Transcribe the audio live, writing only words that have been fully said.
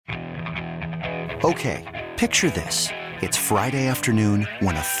Okay, picture this. It's Friday afternoon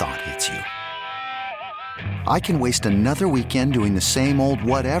when a thought hits you. I can waste another weekend doing the same old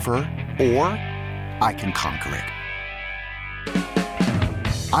whatever, or I can conquer it.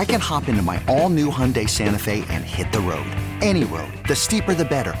 I can hop into my all-new Hyundai Santa Fe and hit the road. Any road. The steeper, the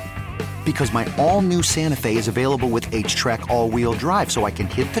better. Because my all-new Santa Fe is available with H-Track all-wheel drive, so I can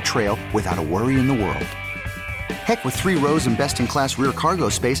hit the trail without a worry in the world. Heck, with 3 rows and best-in-class rear cargo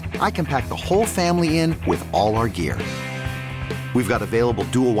space, I can pack the whole family in with all our gear. We've got available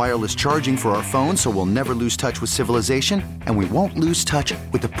dual wireless charging for our phones, so we'll never lose touch with civilization, and we won't lose touch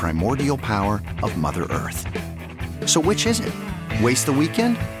with the primordial power of Mother Earth. So which is it? Waste the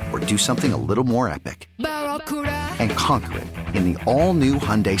weekend or do something a little more epic? And conquer it in the all-new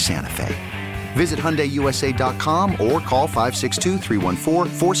Hyundai Santa Fe. Visit HyundaiUSA.com or call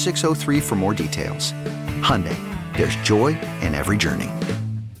 562-314-4603 for more details. Hyundai, there's joy in every journey.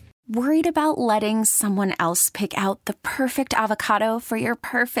 Worried about letting someone else pick out the perfect avocado for your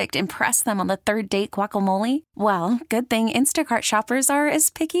perfect impress them on the third date guacamole? Well, good thing Instacart shoppers are as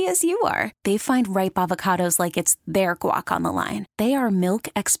picky as you are. They find ripe avocados like it's their guac on the line. They are milk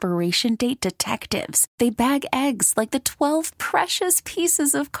expiration date detectives. They bag eggs like the 12 precious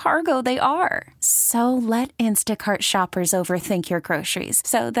pieces of cargo they are. So let Instacart shoppers overthink your groceries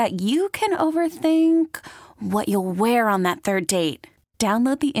so that you can overthink what you'll wear on that third date.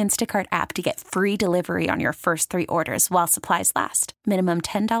 Download the Instacart app to get free delivery on your first 3 orders while supplies last. Minimum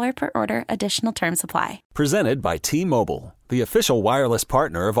 $10 per order. Additional terms apply. Presented by T-Mobile, the official wireless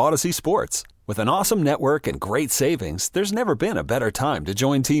partner of Odyssey Sports. With an awesome network and great savings, there's never been a better time to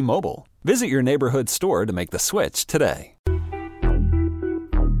join T-Mobile. Visit your neighborhood store to make the switch today.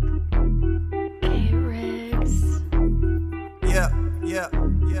 Hey, Riggs. Yeah.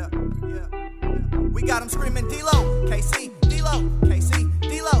 We got them screaming D-Lo, KC, D-Lo, KC,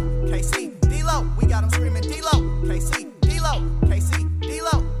 D-Lo, KC, D-Lo. We got them screaming D-Lo, KC, D-Lo, KC,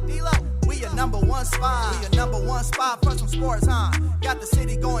 D-Lo, D-Lo. We your number one spot. We your number one spot for some sports, huh? Got the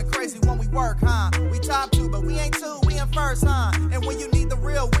city going crazy when we work, huh? We top 2, but we ain't 2, we in first, huh? And when you need the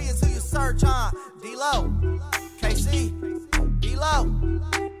real, we is who you search, huh? D-Lo, KC, D-Lo,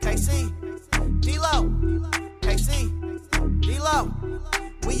 KC, D-Lo, KC, D-Lo.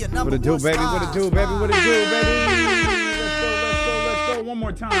 We your number what it do, one baby? spot. What it do, baby? What it do, baby? Let's go. One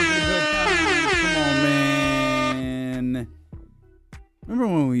more time for the good times. Come on, man.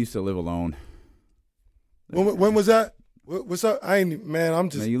 Remember when we used to live alone? When was that? What's up? I'm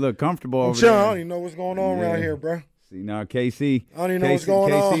just. Man, you look comfortable over sure, there. I don't even know what's going on around here, bro. See, now, KC. I don't even know what's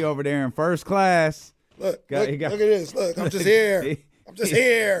going on. KC over there in first class. Look at this. Look, I'm just here. I'm just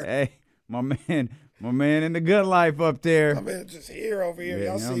here. Hey, my man in the good life up there. I'm just here over here. Yeah,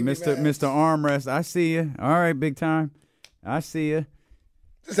 Y'all see me, Mr. man. Mr. Armrest. I see you. All right, big time. I see you.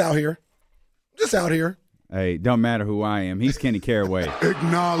 Just out here. Hey, don't matter who I am. He's Kenny Caraway.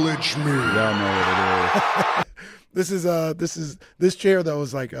 Acknowledge me. Y'all know what it is. This chair though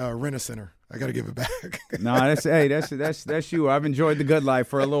is like Rent-A-Center. I got to give it back. No, that's you. I've enjoyed the good life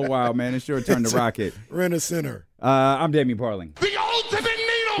for a little while, man. It's your turn to rock it. Rent-A-Center. I'm Damian Parling. The ultimate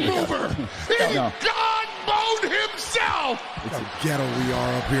needle mover. God mode himself. It's a ghetto we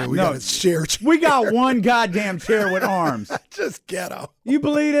are up here. We got a share chair. We got one goddamn chair with arms. Just ghetto. You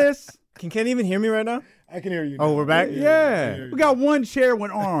believe this? Can Ken even hear me right now? I can hear you now. Oh, we're back? Yeah. We got one chair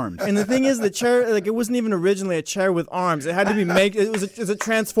with arms. And the thing is, the chair, like, it wasn't even originally a chair with arms. It had to be it's a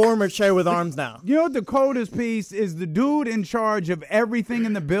transformer chair with arms now. You know what the coldest piece is? The dude in charge of everything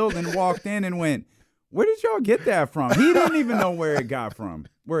in the building walked in and went, "Where did y'all get that from?" He didn't even know where it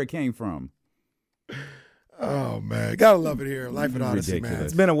came from. Oh, man. Gotta love it here. Life at Odyssey, Ridiculous. man.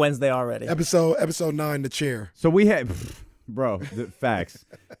 It's been a Wednesday already. Episode 9, The Chair. So we had, facts.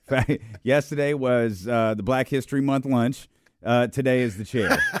 Yesterday was the Black History Month lunch. Today is the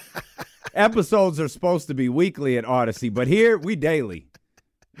chair. Episodes are supposed to be weekly at Odyssey, but here we daily.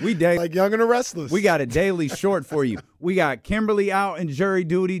 Like Young and the Restless. We got a daily short for you. We got Kimberly out in jury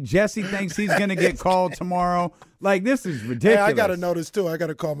duty. Jesse thinks he's going to get called tomorrow. Like, this is ridiculous. Hey, I got to know this, too. I got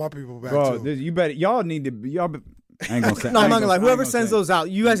to call my people back, too. You better, y'all need to, I ain't going to say. No, I'm not gonna lie. Whoever sends those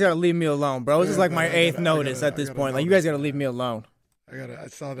out, you guys gotta leave me alone, bro. This is like my 8th notice at this point. Like, you guys gotta leave me alone. I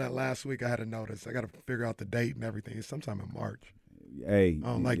saw that last week. I had a notice. I got to figure out the date and everything. It's sometime in March. Hey, I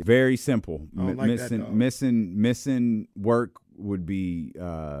don't like it. very simple. I don't like that, missing work would be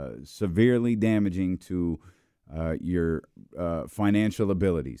severely damaging to your financial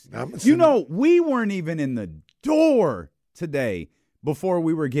abilities. You know, we weren't even in the door today before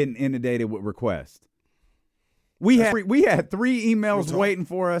we were getting inundated with requests. We had 3 emails waiting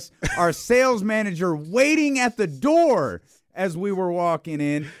for us. Our sales manager waiting at the door as we were walking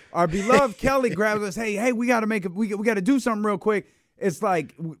in. Our beloved Kelly grabs us. Hey, we got to we got to do something real quick. It's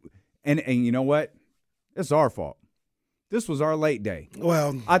like, and you know what? It's our fault. This was our late day.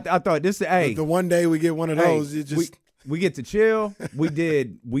 Well, I thought this. Hey, the one day we get one of those, you just we get to chill. We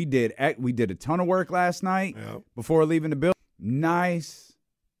did a ton of work last night before leaving the building. Nice,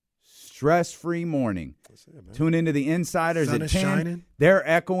 stress-free morning. Tune into the Insiders Sun at 10. is shining. They're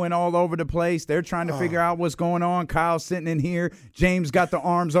echoing all over the place. They're trying to figure out what's going on. Kyle's sitting in here. James got the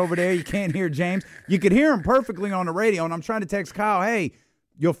arms over there. You can't hear James. You could hear him perfectly on the radio, and I'm trying to text Kyle, hey,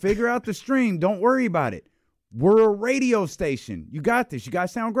 you'll figure out the stream. Don't worry about it. We're a radio station. You got this. You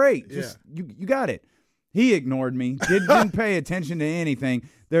guys sound great. Just you got it. He ignored me. Didn't pay attention to anything.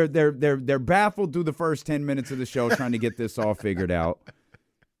 They're baffled through the first 10 minutes of the show trying to get this all figured out.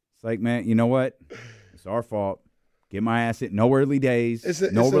 It's like, man, you know what? It's our fault. Get my ass in. No early days.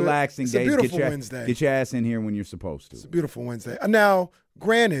 No relaxing days. It's a beautiful Wednesday. Get your ass in here when you're supposed to. It's a beautiful Wednesday. Now,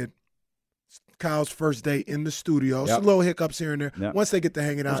 granted, Kyle's first day in the studio. Some little hiccups here and there. Yep. Once they get to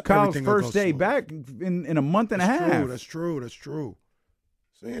hanging out, Kyle's everything will go first day smooth. back in a month and a half. That's true.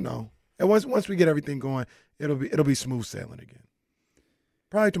 So, and once we get everything going, it'll be smooth sailing again.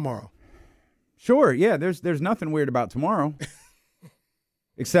 Probably tomorrow. Sure, yeah. There's nothing weird about tomorrow.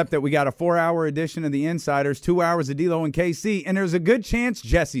 Except that we got a 4-hour edition of the Insiders, 2 hours of D-Lo and KC, and there's a good chance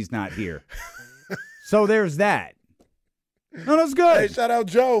Jesse's not here. So there's that. No, that's good. Hey, shout out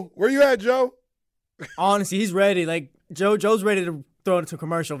Joe. Where you at, Joe? Honestly, he's ready. Like Joe's ready to throw it to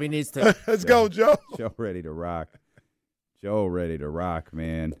commercial if he needs to. Let's go, Joe. Joe ready to rock. Joe ready to rock,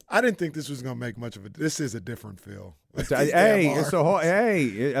 man. I didn't think this was gonna make much of a. This is a different feel. Hey, it's a whole.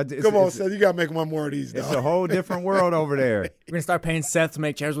 Come on, Seth. You gotta make one more of these. It's a whole different world over there. We're gonna start paying Seth to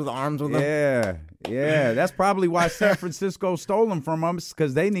make chairs with arms with them. Yeah. That's probably why San Francisco stole them from us,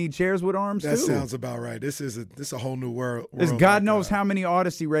 because they need chairs with arms that too. That sounds about right. This is a whole new world. There's God knows how many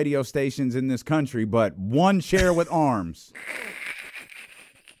Odyssey radio stations in this country, but one chair with arms.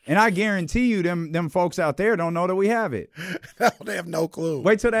 And I guarantee you, them folks out there don't know that we have it. They have no clue.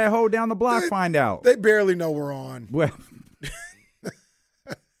 Wait till that hoe down the block find out. They barely know we're on. Well,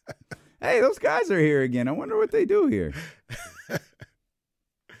 hey, those guys are here again. I wonder what they do here.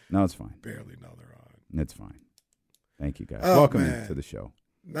 No, it's fine. Barely know they're on. It's fine. Thank you, guys. Oh, Welcome man. to the show.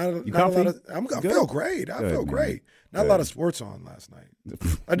 Not You a lot comfy? I feel great. I feel great. Not Good. a lot of sports on last night.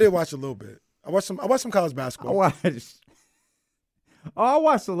 I did watch a little bit. I watched some college basketball. I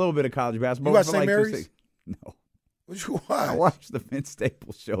watched a little bit of college basketball. You watched for St. like Mary's? No. What you watch? I watched the Vince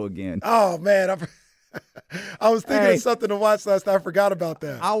Staples show again. Oh man, I was thinking of something to watch last night. I forgot about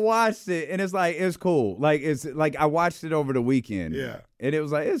that. I watched it and it's cool. It's like I watched it over the weekend. Yeah. And it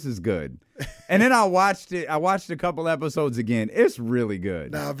was like, this is good. And then I watched a couple episodes again. It's really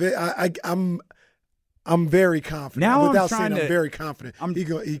good. Now I'm very confident. Now I'm very confident.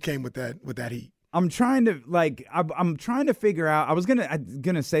 He came with that heat. I'm trying to I'm trying to figure out. I was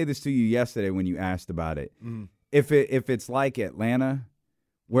gonna say this to you yesterday when you asked about it. If it's like Atlanta,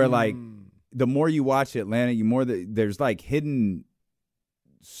 where like the more you watch Atlanta, there's like hidden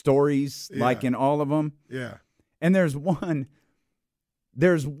stories like in all of them. Yeah. And there's one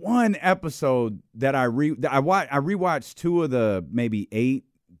episode that I rewatched 2 of the maybe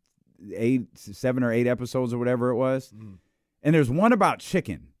 7 or 8 episodes or whatever it was, and there's one about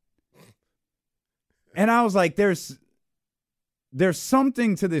chicken. And I was like, there's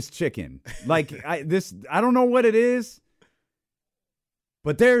something to this chicken. Like I don't know what it is,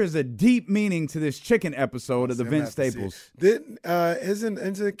 but there is a deep meaning to this chicken episode of the Vince Staples.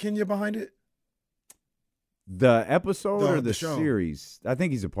 Isn't Kenya behind it? The episode or the show? series? I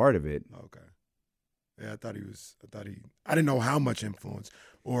think he's a part of it. Okay. Yeah, I didn't know how much influence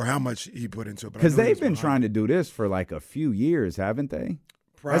or how much he put into it. Because they've been trying to do this for like a few years, haven't they?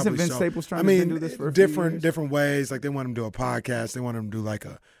 Probably Hasn't Vince so. Staples trying to do this for a few years? different ways. Like they want him to do a podcast. They want him to do like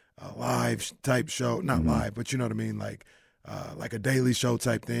a live type show, not live, but you know what I mean, like a daily show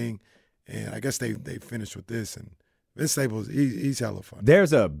type thing. And I guess they finished with this. And Vince Staples, he's hella funny.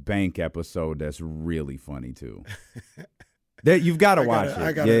 There's a bank episode that's really funny too. You've got to watch it.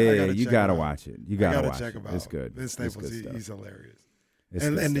 You got to watch it. You got to watch it. It's good. Vince Staples, he's hilarious. It's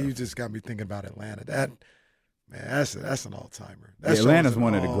and good then you stuff. just got me thinking about Atlanta. That's an all timer. Atlanta's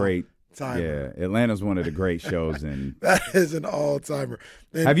one of the great. Timer. Yeah, Atlanta's one of the great shows. And that is an all timer.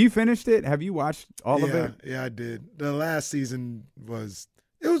 Have you finished it? Have you watched all of it? Yeah, I did. The last season was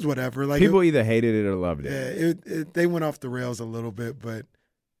whatever. Like people either hated it or loved it. Yeah, they went off the rails a little bit, but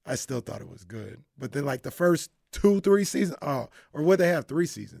I still thought it was good. But then like the first 2-3 seasons, or would they have 3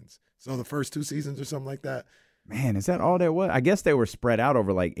 seasons? So the first 2 seasons or something like that. Man, is that all there was? I guess they were spread out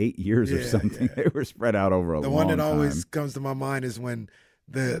over like 8 years or something. Yeah. They were spread out over a long time. The one that always comes to my mind is when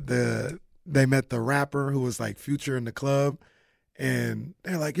they met the rapper who was like Future in the club, and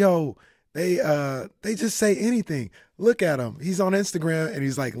they're like, "Yo, they just say anything. Look at him. He's on Instagram and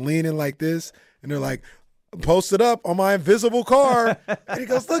he's like leaning like this," and they're like, "Post it up on my invisible car," and he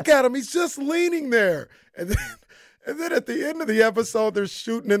goes, "Look at him. He's just leaning there." And then at the end of the episode, they're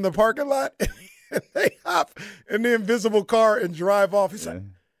shooting in the parking lot. And they hop in the invisible car and drive off. He's like,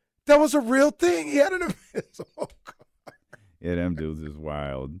 that was a real thing. He had an invisible car. Yeah, them dudes is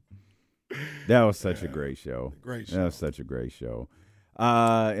wild. That was such a great show. Great show. That was such a great show.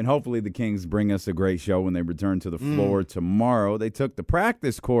 And hopefully the Kings bring us a great show when they return to the floor tomorrow. They took the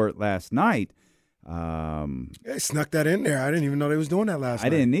practice court last night. They snuck that in there. I didn't even know they was doing that last night. I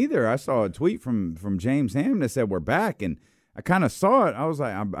didn't either. I saw a tweet from James Ham that said we're back, and I kind of saw it. I was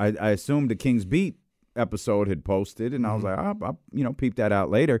like, I assumed the Kings Beat episode had posted, and I was like, I'll peep that out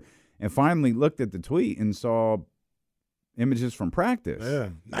later. And finally looked at the tweet and saw images from practice. Yeah,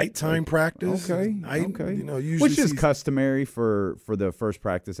 nighttime practice. Okay. Usually which is customary for the first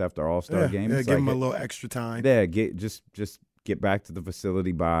practice after All-Star game. Yeah, it's give them a little extra time. Yeah, just get back to the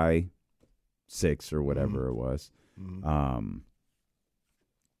facility by 6 or whatever it was.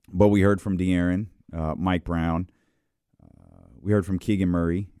 But we heard from De'Aaron, Mike Brown. We heard from Keegan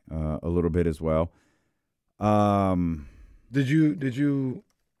Murray a little bit as well. Did you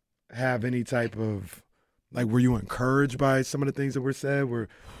have any type of, like, were you encouraged by some of the things that were said?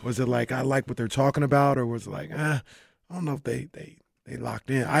 Was it like, I like what they're talking about, or was it like, I don't know if they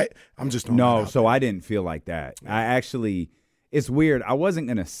locked in? I'm just no. So I didn't feel like that. I actually, it's weird. I wasn't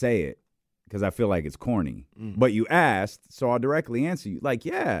gonna say it because I feel like it's corny. But you asked, so I'll directly answer you. Like,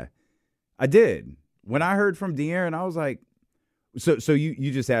 yeah, I did. When I heard from De'Aaron, I was like. So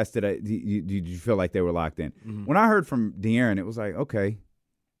you just asked did you feel like they were locked in? When I heard from De'Aaron, it was like, okay,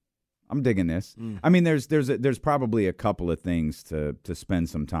 I'm digging this. I mean, there's probably a couple of things to spend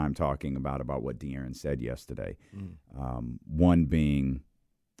some time talking about what De'Aaron said yesterday. One being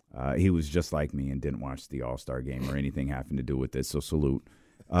he was just like me and didn't watch the All-Star game or anything having to do with this, so salute.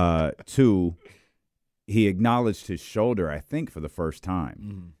 2, he acknowledged his shoulder, I think, for the first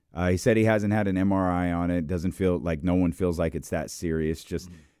time. He said he hasn't had an MRI on it. Doesn't feel like no one feels like it's that serious, just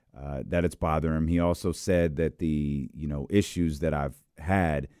that it's bothering him. He also said that the issues that I've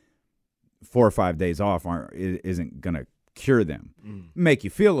had 4 or 5 days off isn't going to cure them. Make you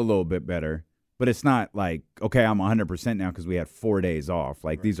feel a little bit better, but it's not like, okay, I'm 100% now because we had 4 days off.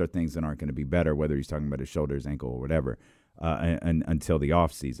 Like these are things that aren't going to be better, whether he's talking about his shoulder, his ankle, or whatever, until the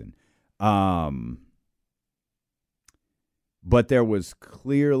off season. But there was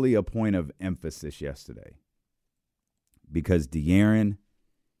clearly a point of emphasis yesterday because De'Aaron,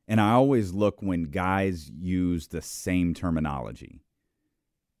 and I always look when guys use the same terminology,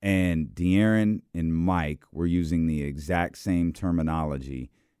 and De'Aaron and Mike were using the exact same terminology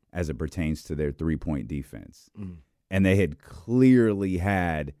as it pertains to their three-point defense. And they had clearly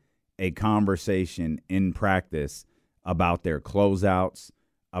had a conversation in practice about their closeouts,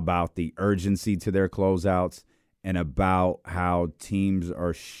 about the urgency to their closeouts, and about how teams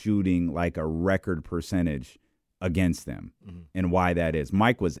are shooting like a record percentage against them and why that is.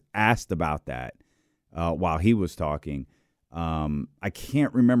 Mike was asked about that while he was talking. I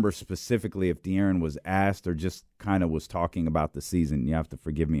can't remember specifically if De'Aaron was asked or just kind of was talking about the season. You have to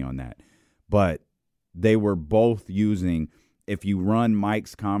forgive me on that. But they were both using, if you run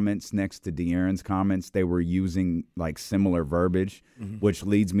Mike's comments next to De'Aaron's comments, they were using like similar verbiage, which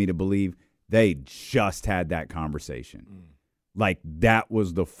leads me to believe they just had that conversation. Like that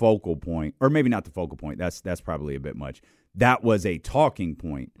was the focal point, or maybe not the focal point. That's probably a bit much. That was a talking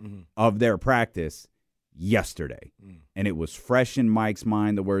point of their practice yesterday. And it was fresh in Mike's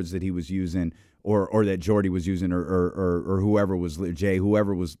mind, the words that he was using or that Jordy was using or whoever was, Jay,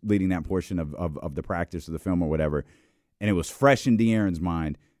 whoever was leading that portion of the practice or the film or whatever. And it was fresh in De'Aaron's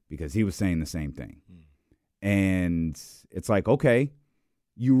mind because he was saying the same thing. And it's like, okay,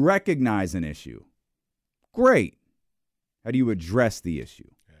 you recognize an issue. Great. How do you address the issue?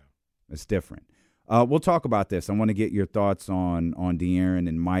 Yeah. It's different. We'll talk about this. I want to get your thoughts on De'Aaron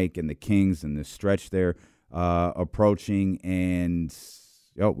and Mike and the Kings and the stretch they're approaching. And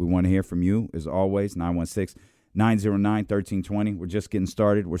we want to hear from you, as always, 916-909-1320. We're just getting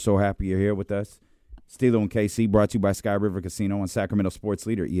started. We're so happy you're here with us. Steelo and KC, brought to you by Sky River Casino and Sacramento Sports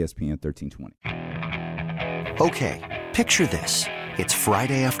Leader, ESPN 1320. Okay, picture this. It's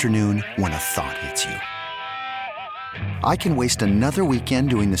Friday afternoon when a thought hits you. I can waste another weekend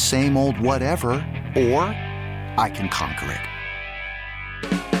doing the same old whatever, or I can conquer it.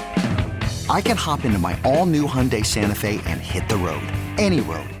 I can hop into my all-new Hyundai Santa Fe and hit the road. Any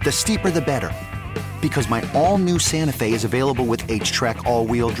road. The steeper, the better. Because my all-new Santa Fe is available with H-Track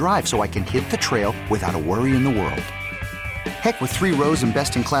all-wheel drive, so I can hit the trail without a worry in the world. Heck, with 3 rows and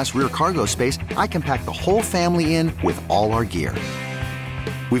best-in-class rear cargo space, I can pack the whole family in with all our gear.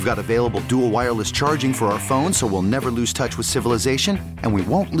 We've got available dual wireless charging for our phones, so we'll never lose touch with civilization, and we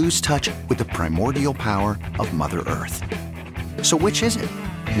won't lose touch with the primordial power of Mother Earth. So which is it?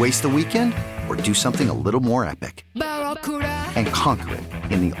 Waste the weekend or do something a little more epic? And conquer it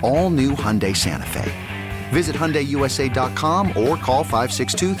in the all-new Hyundai Santa Fe. Visit HyundaiUSA.com or call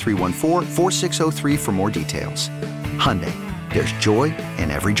 562-314-4603 for more details. Hyundai, there's joy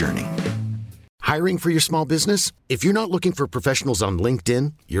in every journey. Hiring for your small business? If you're not looking for professionals on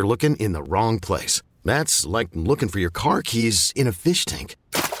LinkedIn, you're looking in the wrong place. That's like looking for your car keys in a fish tank.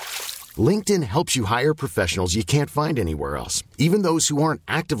 LinkedIn helps you hire professionals you can't find anywhere else, even those who aren't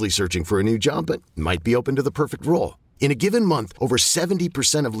actively searching for a new job but might be open to the perfect role. In a given month, over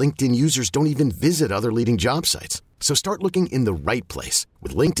 70% of LinkedIn users don't even visit other leading job sites. So start looking in the right place.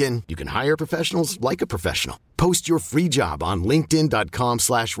 With LinkedIn, you can hire professionals like a professional. Post your free job on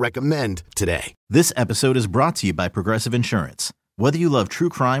linkedin.com/recommend today. This episode is brought to you by Progressive Insurance. Whether you love true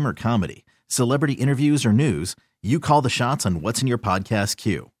crime or comedy, celebrity interviews or news, you call the shots on what's in your podcast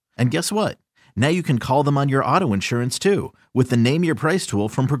queue. And guess what? Now you can call them on your auto insurance too with the Name Your Price tool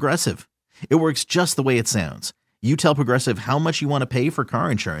from Progressive. It works just the way it sounds. You tell Progressive how much you want to pay for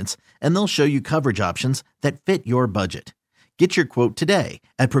car insurance, and they'll show you coverage options that fit your budget. Get your quote today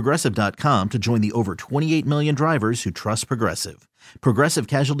at Progressive.com to join the over 28 million drivers who trust Progressive. Progressive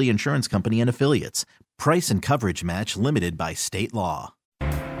Casualty Insurance Company and Affiliates. Price and coverage match limited by state law.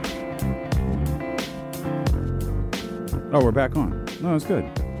 Oh, we're back on. No, it's good.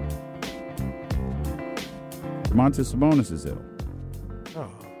 Domantas Sabonis is ill. Oh,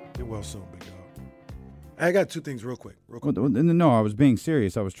 get well soon, big dog. I got 2 things real quick. No, I was being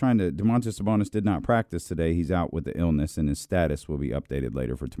serious. I was trying to. Domantas Sabonis did not practice today. He's out with the illness, and his status will be updated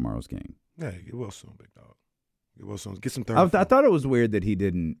later for tomorrow's game. Yeah, get well soon, big dog. Get well soon. Get some therapy. I thought it was weird that he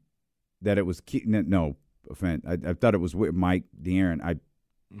didn't. That it was no offense. I thought it was weird. Mike De'Aaron.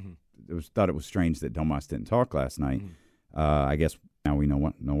 Thought it was strange that Domas didn't talk last night. I guess now we know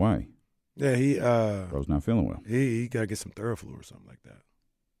why. Yeah, bro's not feeling well. He got to get some Theraflu or something like that.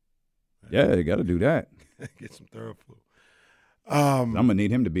 Yeah, you got to do that. Get some Theraflu. I'm gonna need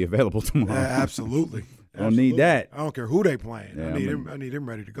him to be available tomorrow. Absolutely. Don't need that. I don't care who they playing. Yeah, I need him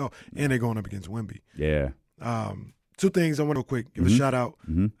ready to go. And they're going up against Wemby. Yeah. 2 things I want to real quick give a shout out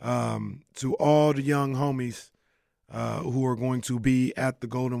to all the young homies who are going to be at the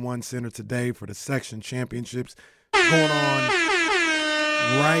Golden One Center today for the section championships going on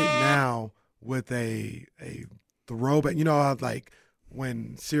right now with a throwback. You know how like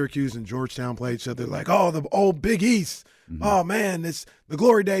when Syracuse and Georgetown play each other, like, oh, the old Big East. Oh, man, it's the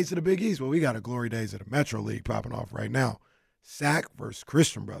glory days of the Big East. Well, we got a glory days of the Metro League popping off right now. Sac versus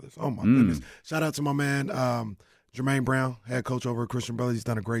Christian Brothers. Oh, my goodness. Shout out to my man, Jermaine Brown, head coach over at Christian Brothers. He's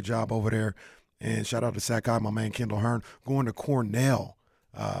done a great job over there. And shout out to Sac High, my man Kendall Hearn, going to Cornell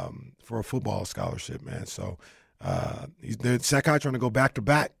for a football scholarship, man. So Sac High trying to go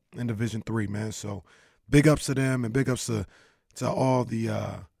back-to-back in Division III, man. So big ups to them and big ups to all the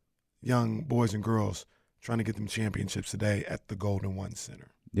young boys and girls trying to get them championships today at the Golden One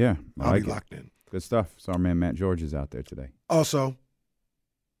Center. Yeah. I'll be locked in. Good stuff. So our man Matt George is out there today. Also,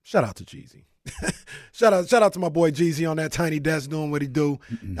 shout out to Jeezy. shout out to my boy Jeezy on that Tiny Desk doing what he do.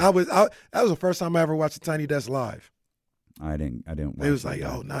 That was the first time I ever watched a Tiny Desk live. I didn't watch it. Was like,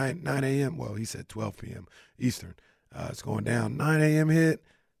 9 a.m. Well, he said 12 p.m. Eastern. It's going down. 9 a.m. hit.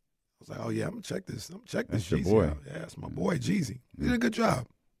 I was like, oh, yeah, I'm going to check this. That's Jeezy your boy. out. Yeah, that's my boy, Jeezy. He did a good job.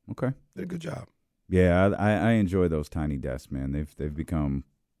 Okay. Did a good job. Yeah, I enjoy those Tiny Desks, man. They've become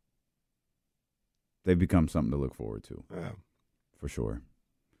something to look forward to. Yeah. For sure.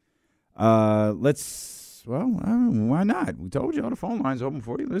 Why not? We told you all the phone lines open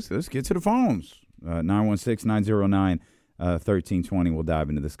for you. Let's get to the phones. 916-909-1320. We'll dive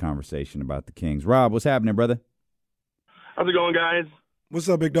into this conversation about the Kings. Rob, what's happening, brother? How's it going, guys? What's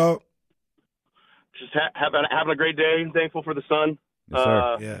up, big dog? Just having a great day. Thankful for the sun. Yes,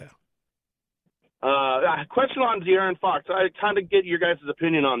 sir. Yeah. Question on De'Aaron Fox. I kind of get your guys'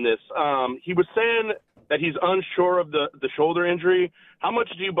 opinion on this. He was saying that he's unsure of the shoulder injury. How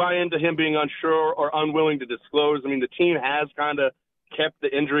much do you buy into him being unsure or unwilling to disclose? I mean, the team has kind of kept the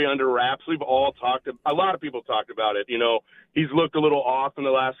injury under wraps. We've all a lot of people talked about it. You know, he's looked a little off in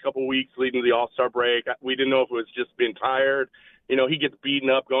the last couple of weeks leading to the All-Star break. We didn't know if it was just being tired. You know, he gets beaten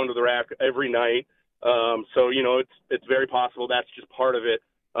up going to the rack every night. So, you know, it's very possible that's just part of it.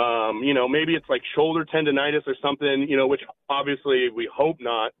 Maybe it's like shoulder tendonitis or something, which obviously we hope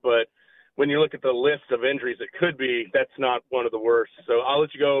not. But when you look at the list of injuries it could be, that's not one of the worst. So I'll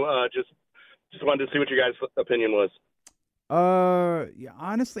let you go. Just wanted to see what your guys' opinion was. Yeah,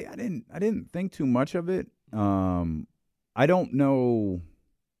 honestly, I didn't think too much of it. I don't know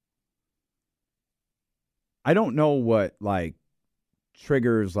what like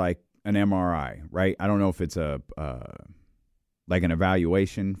triggers like an MRI, right? I don't know if it's like an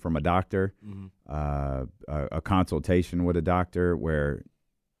evaluation from a doctor, a consultation with a doctor where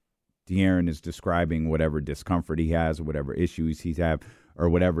De'Aaron is describing whatever discomfort he has or whatever issues he's have or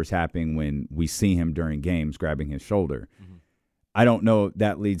whatever's happening when we see him during games grabbing his shoulder. I don't know if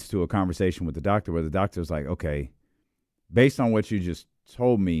that leads to a conversation with the doctor where the doctor's like, okay, based on what you just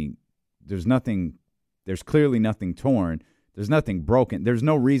told me, there's clearly nothing torn. There's nothing broken. There's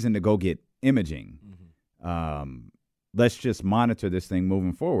no reason to go get imaging. Let's just monitor this thing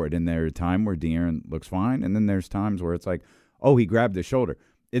moving forward. And there's a time where De'Aaron looks fine, and then there's times where it's like, oh, he grabbed his shoulder.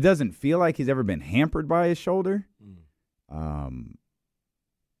 It doesn't feel like he's ever been hampered by his shoulder.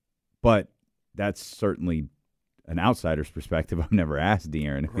 But that's certainly an outsider's perspective. I've never asked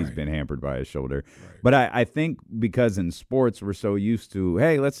De'Aaron if he's been hampered by his shoulder. But I think because in sports we're so used to,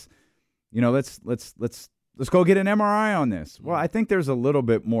 hey, let's go get an MRI on this. Well, I think there's a little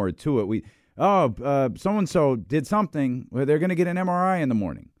bit more to it. So-and-so did something. Well, they're going to get an MRI in the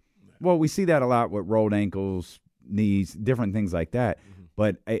morning. Well, we see that a lot with rolled ankles, knees, different things like that.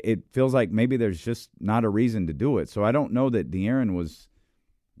 But it feels like maybe there's just not a reason to do it. So I don't know that De'Aaron was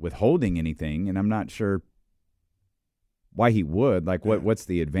withholding anything, and I'm not sure why he would. Like, what's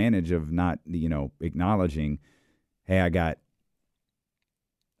the advantage of not, acknowledging, hey, I got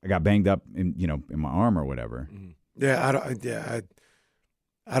banged up in my arm or whatever. Yeah,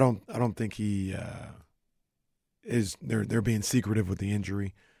 I don't think he is. They're being secretive with the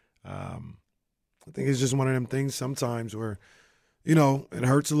injury. I think it's just one of them things sometimes where, it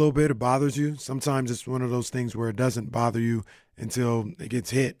hurts a little bit, it bothers you. Sometimes it's one of those things where it doesn't bother you until it gets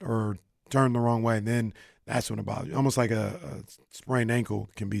hit or turned the wrong way, and then that's when it bothers you. Almost like a sprained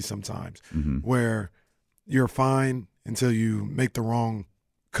ankle can be sometimes, where you're fine until you make the wrong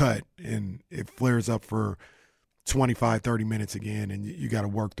cut and it flares up for 25, 30 minutes again, and you got to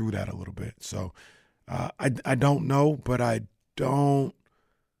work through that a little bit. So I don't know, but I don't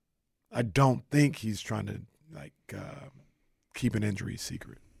think he's trying to keep an injury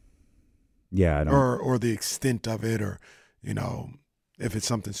secret. Yeah, I don't. Or the extent of it, or if it's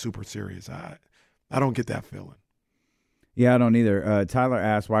something super serious. I don't get that feeling. Yeah, I don't either. Tyler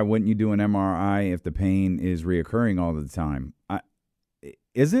asked, why wouldn't you do an MRI if the pain is reoccurring all the time?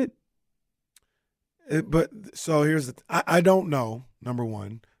 Is it? But so here's I don't know. Number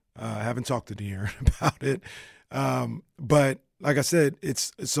one, I haven't talked to De'Aaron about it. But like I said,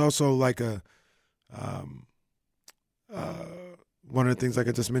 it's also like one of the things like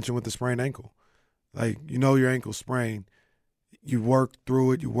I just mentioned with the sprained ankle. Like, your ankle's sprained. You work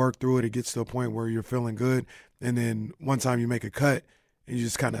through it. It gets to a point where you're feeling good. And then one time you make a cut and you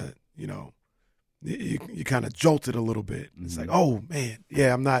just kind of, you kind of jolt it a little bit. It's like, oh, man,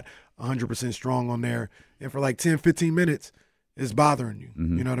 yeah, I'm not 100% strong on there. And for like 10, 15 minutes, it's bothering you.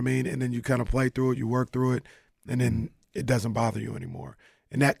 You know what I mean? And then you kind of play through it, you work through it, and then it doesn't bother you anymore.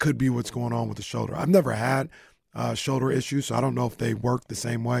 And that could be what's going on with the shoulder. I've never had shoulder issues, so I don't know if they work the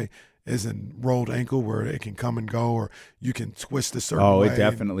same way as in rolled ankle where it can come and go, or you can twist a certain way. Oh, it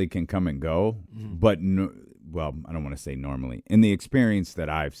definitely can come and go. But, I don't want to say normally. In the experience that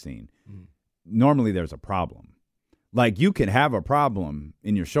I've seen, normally there's a problem. Like, you can have a problem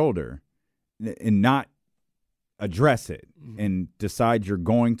in your shoulder and not address it and decide you're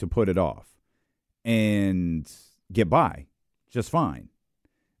going to put it off and get by just fine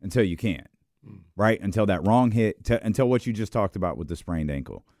until you can't, right? Until that wrong hit, until what you just talked about with the sprained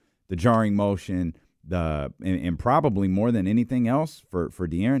ankle, the jarring motion, and probably more than anything else for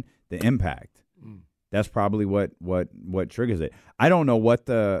De'Aaron, the impact. That's probably what triggers it. I don't know what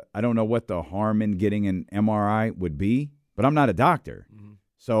the harm in getting an MRI would be, but I'm not a doctor.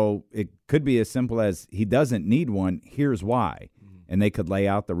 So it could be as simple as he doesn't need one. Here's why. And they could lay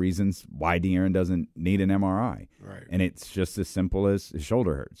out the reasons why De'Aaron doesn't need an MRI. Right. And it's just as simple as his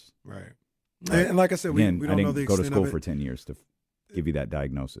shoulder hurts. Right. And like I said, we don't know the extent of it. I didn't go to school for 10 years to give you that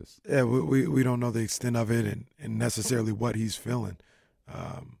diagnosis. Yeah, we don't know the extent of it and necessarily what he's feeling.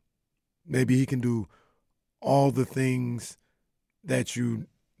 Maybe he can do all the things that you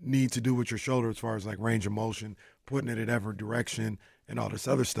need to do with your shoulder as far as like range of motion, putting it in every direction, and all this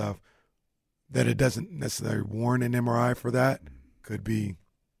other stuff, that it doesn't necessarily warrant an MRI for that. Could be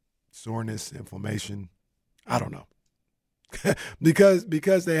soreness, inflammation. I don't know. because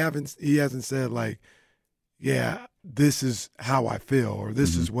he hasn't said like, yeah, this is how I feel or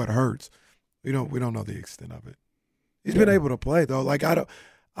this is what hurts. We don't know the extent of it. He's been able to play though. Like I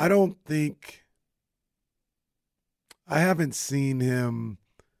haven't seen him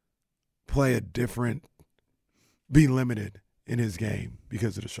play be limited in his game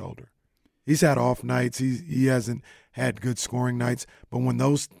because of the shoulder. He's had off nights. He hasn't had good scoring nights. But when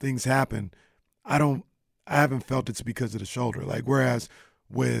those things happen, I haven't felt it's because of the shoulder. Like whereas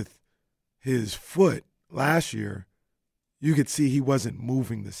with his foot last year, you could see he wasn't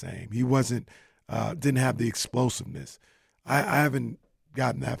moving the same. He didn't have the explosiveness. I haven't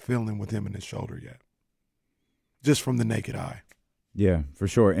gotten that feeling with him in his shoulder yet, just from the naked eye. Yeah, for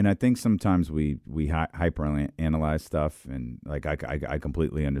sure. And I think sometimes we hyper-analyze stuff, and like I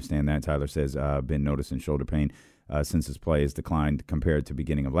completely understand that. Tyler says, been noticing shoulder pain since his play has declined compared to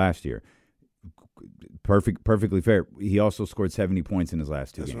beginning of last year. Perfectly fair. He also scored 70 points in his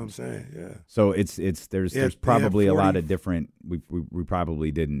last two games. That's what I'm saying, yeah. So there's probably 40, a lot of different – we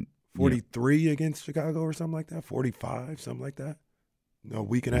probably didn't – 43 against Chicago or something like that, 45, something like that. A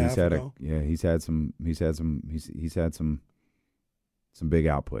week and a half ago. He's had some big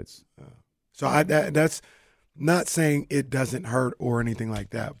outputs. So that's not saying it doesn't hurt or anything like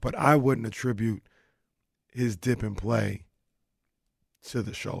that, but I wouldn't attribute his dip in play to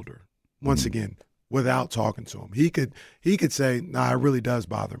the shoulder. Once again, without talking to him, he could say, "Nah, it really does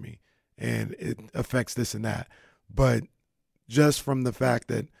bother me, and it affects this and that." But just from the fact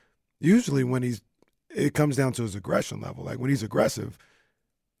that usually when it comes down to his aggression level. Like when he's aggressive,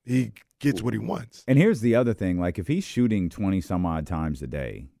 he gets what he wants. And here's the other thing. Like if he's shooting 20-some-odd times a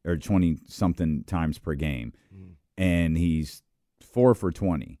day or 20-something times per game and he's 4 for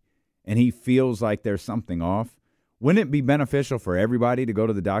 20 and he feels like there's something off, wouldn't it be beneficial for everybody to go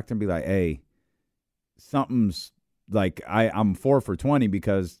to the doctor and be like, hey, something's like I'm 4 for 20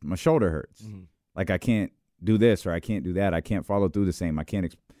 because my shoulder hurts. Like I can't do this or I can't do that. I can't follow through the same. I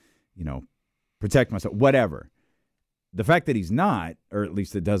can't, protect myself, whatever. The fact that he's not, or at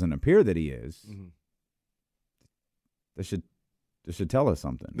least it doesn't appear that he is, this should tell us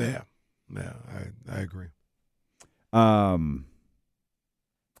something. Yeah, I agree.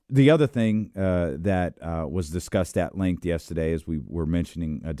 The other thing that was discussed at length yesterday, as we were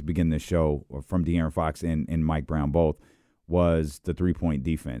mentioning to begin this show, from De'Aaron Fox and Mike Brown both, was the three-point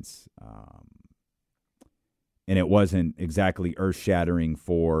defense. And it wasn't exactly earth-shattering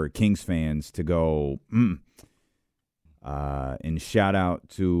for Kings fans to go, and shout out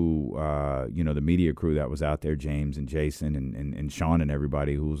to the media crew that was out there, James and Jason and Sean and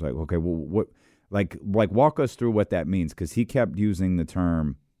everybody, who was like, okay, well, what, like walk us through what that means, because he kept using the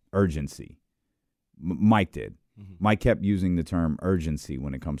term urgency. Mike did. Mike kept using the term urgency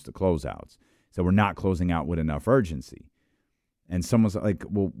when it comes to closeouts. So we're not closing out with enough urgency. And someone's like,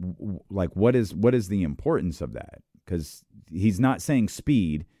 well, like what is the importance of that? Because he's not saying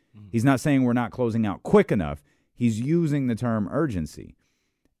speed. He's not saying we're not closing out quick enough. He's using the term urgency.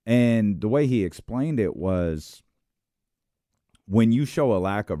 And the way he explained it was, when you show a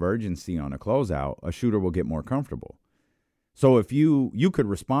lack of urgency on a closeout, a shooter will get more comfortable. So if you could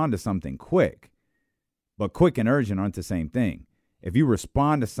respond to something quick, but quick and urgent aren't the same thing. If you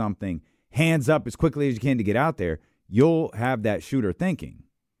respond to something, hands up as quickly as you can to get out there, you'll have that shooter thinking.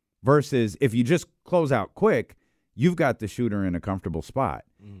 Versus if you just close out quick, you've got the shooter in a comfortable spot.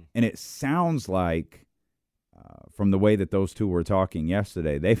 And it sounds like, from the way that those two were talking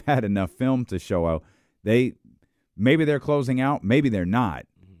yesterday, they've had enough film to show out. Maybe they're closing out, maybe they're not,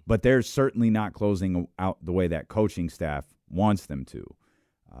 but they're certainly not closing out the way that coaching staff wants them to.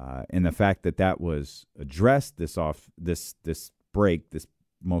 And the fact that was addressed this break, this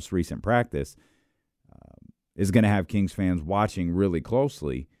most recent practice, is going to have Kings fans watching really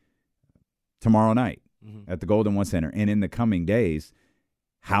closely tomorrow night at the Golden One Center, and in the coming days,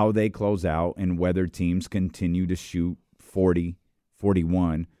 how they close out and whether teams continue to shoot 40,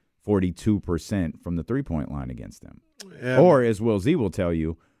 41, 42% from the three-point line against them. Yeah. Or, as Will Z will tell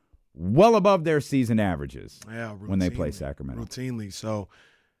you, well above their season averages when they play Sacramento. Routinely. So,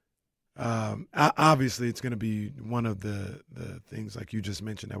 obviously, it's going to be one of the things, like you just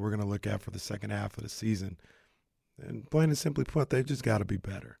mentioned, that we're going to look at for the second half of the season. And plain and simply put, they've just got to be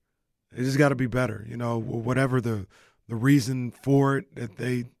better. They just got to be better. Whatever the reason for it that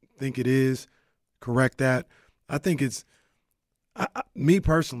they think it is, correct that. I think it's me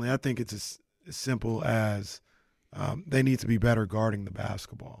personally, I think it's as simple as they need to be better guarding the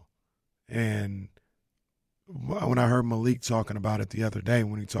basketball. And when I heard Malik talking about it the other day,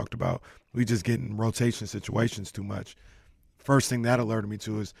 when he talked about we just get in rotation situations too much, first thing that alerted me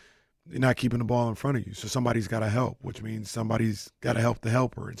to is you're not keeping the ball in front of you. So somebody's got to help, which means somebody's got to help the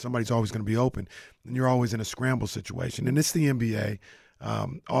helper, and somebody's always going to be open. And you're always in a scramble situation. And it's the NBA.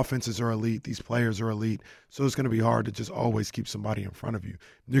 Offenses are elite. These players are elite. So it's going to be hard to just always keep somebody in front of you.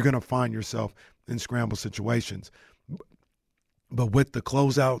 You're going to find yourself in scramble situations. But with the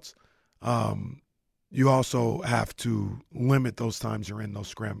closeouts, you also have to limit those times you're in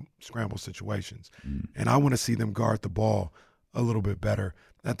those scramble situations. And I want to see them guard the ball a little bit better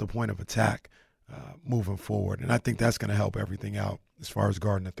at the point of attack moving forward. And I think that's going to help everything out as far as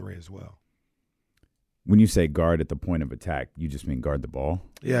guarding the three as well. When you say guard at the point of attack, you just mean guard the ball?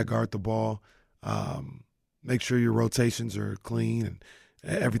 Yeah, guard the ball. Make sure your rotations are clean and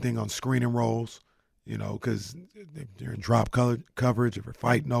everything on screen and rolls, because if you're in drop coverage, if you're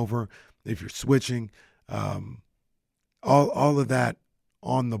fighting over, if you're switching, all of that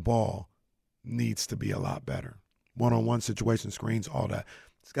on the ball needs to be a lot better. One-on-one situation, screens, all that.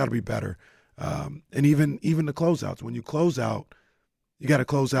 It's got to be better. And even the closeouts. When you close out, you got to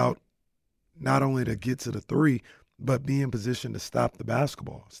close out not only to get to the three, but be in position to stop the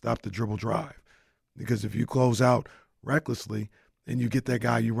basketball, stop the dribble drive. Because if you close out recklessly and you get that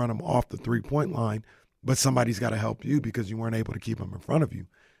guy, you run him off the three-point line, but somebody's got to help you because you weren't able to keep him in front of you.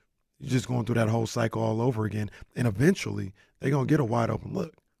 You're just going through that whole cycle all over again. And eventually they're going to get a wide-open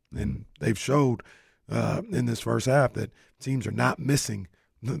look. And they've showed in this first half that teams are not missing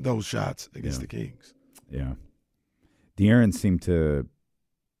those shots against the Kings. Yeah. De'Aaron seemed to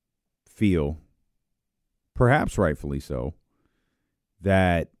feel, perhaps rightfully so,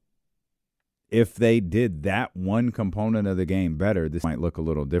 that if they did that one component of the game better, this might look a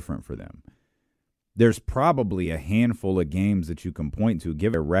little different for them. There's probably a handful of games that you can point to,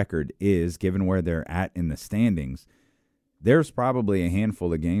 given their record is, given where they're at in the standings, there's probably a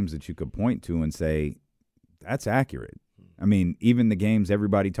handful of games that you could point to and say, that's accurate. I mean, even the games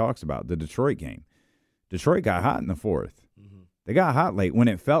everybody talks about, the Detroit game. Detroit got hot in the fourth. They got hot late when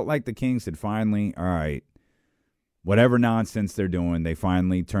it felt like the Kings had finally, all right, whatever nonsense they're doing, they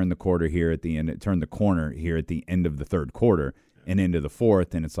finally turned the corner here at the end of the third quarter and into the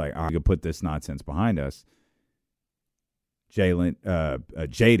fourth, and it's like, all right, we can put this nonsense behind us. Jaden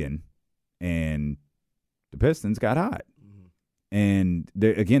and the Pistons got hot. And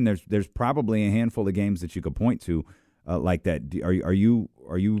there's probably a handful of games that you could point to like that. Are you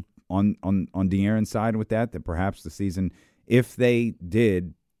on De'Aaron's side with that perhaps the season, if they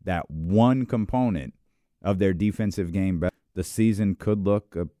did that one component of their defensive game better, the season could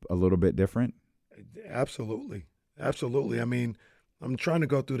look a little bit different? Absolutely. I mean, I'm trying to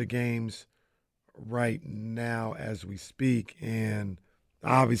go through the games right now as we speak, and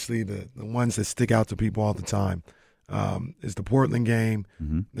obviously the ones that stick out to people all the time is the Portland game,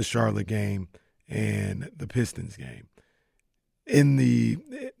 the Charlotte game, and the Pistons game.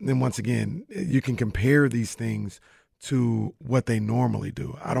 Then once again, you can compare these things to what they normally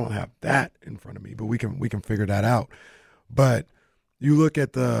do. I don't have that in front of me, but we can figure that out. But you look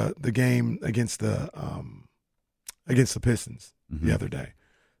at the game against the Pistons the other day.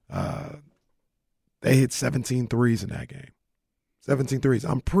 They hit 17 threes in that game. 17 threes.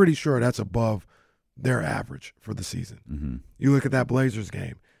 I'm pretty sure that's above their average for the season. You look at that Blazers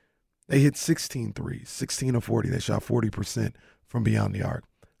game. They hit 16 threes, 16 of 40. They shot 40% from beyond the arc.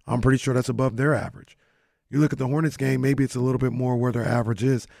 I'm pretty sure that's above their average. You look at the Hornets game, maybe it's a little bit more where their average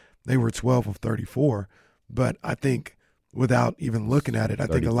is. They were 12 of 34. But I think without even looking at it, I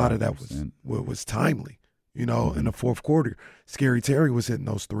think a lot of that was timely. In the fourth quarter, Scary Terry was hitting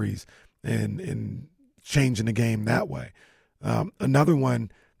those threes and changing the game that way. Another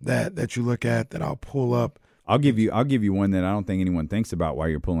one that you look at that I'll pull up. I'll give you one that I don't think anyone thinks about while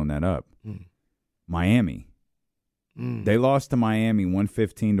you're pulling that up. Miami. They lost to Miami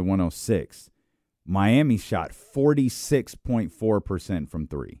 115-106. Miami shot 46.4% from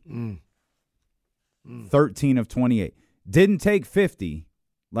three. 13 of 28. Didn't take 50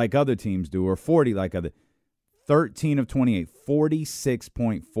 like other teams do, or 40 like other. 13 of 28,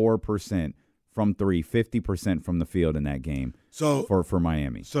 46.4% from three, 50% from the field in that game. So for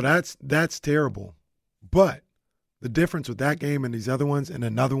Miami. So that's terrible. But the difference with that game and these other ones, and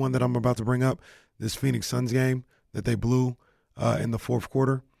another one that I'm about to bring up, this Phoenix Suns game that they blew in the fourth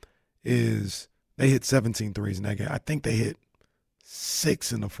quarter, is they hit 17 threes in that game. I think they hit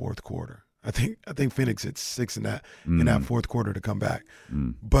 6 in the fourth quarter. I think Phoenix hit 6 in that fourth quarter to come back.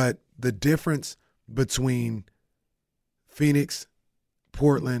 But the difference between Phoenix,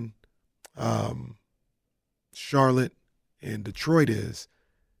 Portland, Charlotte, and Detroit is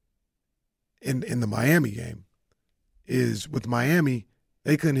in the Miami game is with Miami,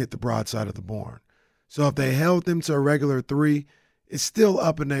 they couldn't hit the broadside of the barn. So if they held them to a regular three, it's still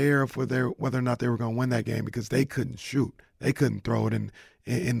up in the air for whether or not they were going to win that game because they couldn't shoot. They couldn't throw it in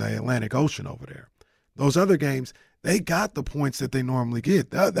the Atlantic Ocean over there. Those other games, they got the points that they normally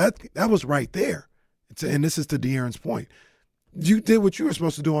get. That was right there. And this is to De'Aaron's point. You did what you were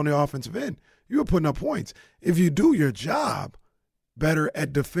supposed to do on the offensive end. You were putting up points. If you do your job better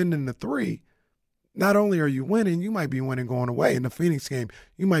at defending the three, not only are you winning, you might be winning going away. In the Phoenix game,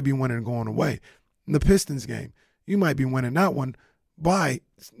 you might be winning going away. In the Pistons game, you might be winning that one by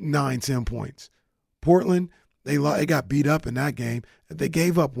 9-10 points. Portland, they got beat up in that game. They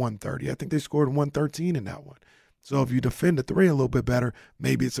gave up 130. I think they scored 113 in that one. So if you defend the three a little bit better,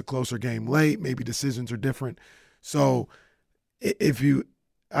 maybe it's a closer game late. Maybe decisions are different. So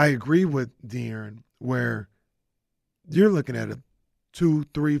I agree with De'Aaron where you're looking at a 2,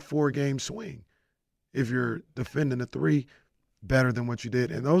 3, 4 game swing if you're defending the three better than what you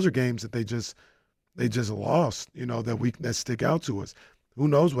did. And those are games that they just lost, that stick out to us. Who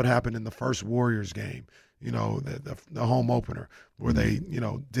knows what happened in the first Warriors game, the home opener where they,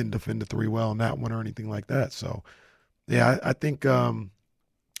 didn't defend the three well in that one or anything like that. So, yeah, I think they're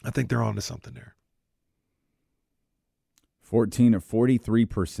on to something there.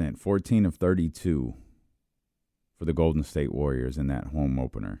 43%, 14 of 32 for the Golden State Warriors in that home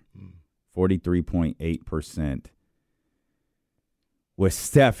opener. 43.8% with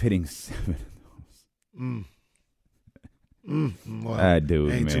Steph hitting 7 of those. Well, that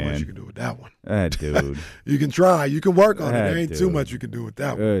dude, ain't man. too much you can do with that one. That dude. You can try. You can work on it. That There ain't dude. too much you can do with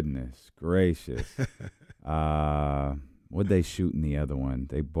that one. Goodness gracious. What'd they shoot in the other one?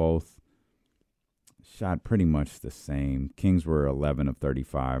 They both shot pretty much the same. Kings were 11 of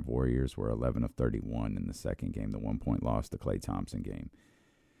 35. Warriors were 11 of 31 in the second game, the 1-point loss, the Klay Thompson game.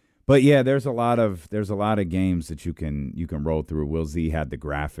 But yeah, there's a lot of games that you can roll through. Will Z had the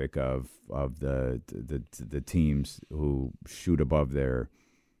graphic of the teams who shoot above their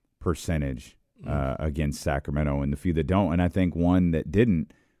percentage against Sacramento and the few that don't. And I think one that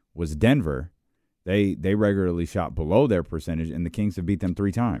didn't was Denver. They regularly shot below their percentage, and the Kings have beat them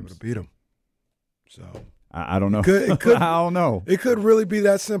 3 times. Beat them. So I don't know. It could, I don't know. It could really be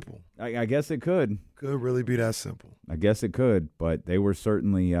that simple. I guess it could. Could really be that simple. I guess it could, but they were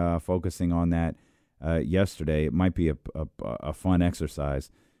certainly focusing on that yesterday. It might be a fun exercise,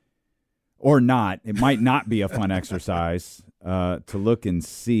 or not. It might not be a fun exercise to look and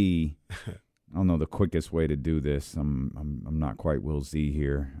see. I don't know the quickest way to do this. I'm not quite Will Z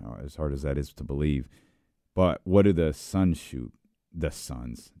here, as hard as that is to believe. But what do the Suns shoot? The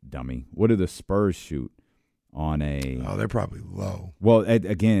Suns, dummy. What do the Spurs shoot on a? Oh, they're probably low. Well,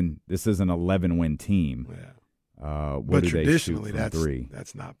 again, this is an 11-win team. Yeah. What but do traditionally, they shoot from three?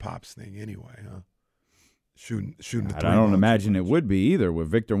 That's not Pop's thing anyway, huh? Shooting the three. I don't imagine it would be either with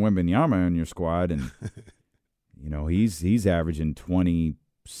Victor Wembanyama on your squad, and he's averaging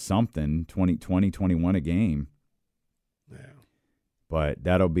 20-something, 21 a game. Yeah. But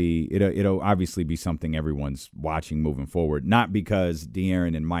it'll obviously be something everyone's watching moving forward. Not because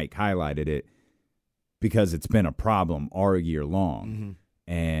De'Aaron and Mike highlighted it, because it's been a problem all year long. Mm-hmm.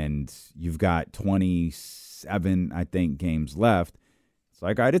 And you've got 27, I think, games left. It's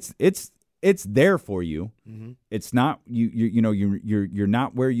like, all right, it's there for you. Mm-hmm. It's not you're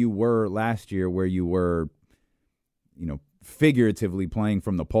not where you were last year, where you were, figuratively playing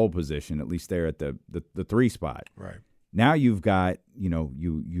from the pole position, at least there at the 3 spot. Right. Now you've got,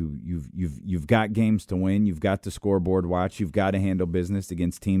 you've got games to win. You've got the scoreboard watch. You've got to handle business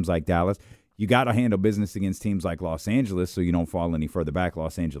against teams like Dallas. You got to handle business against teams like Los Angeles so you don't fall any further back.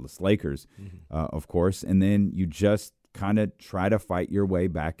 Los Angeles Lakers, of course. And then you just kind of try to fight your way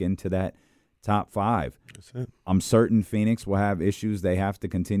back into that top 5. That's it. I'm certain Phoenix will have issues they have to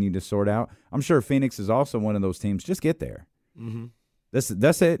continue to sort out. I'm sure Phoenix is also one of those teams. Just get there. Mm-hmm. That's it.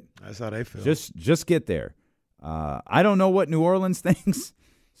 That's how they feel. Just get there. I don't know what New Orleans thinks,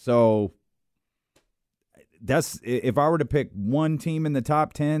 so that's if I were to pick one team in the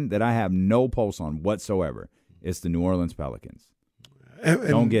top 10 that I have no pulse on whatsoever, it's the New Orleans Pelicans.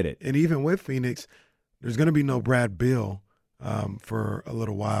 Don't get it. And even with Phoenix, there's going to be no Brad Beal for a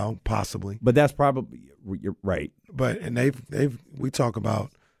little while, possibly. But that's probably you're right. But we talk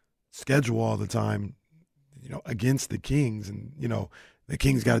about schedule all the time, against the Kings, and the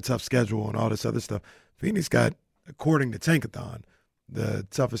Kings got a tough schedule and all this other stuff. Phoenix got, according to Tankathon, the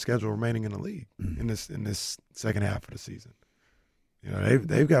toughest schedule remaining in the league in this second half of the season.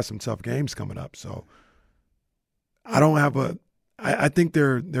 They've got some tough games coming up. So I think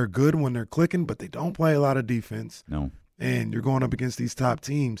they're good when they're clicking, but they don't play a lot of defense. No. And you're going up against these top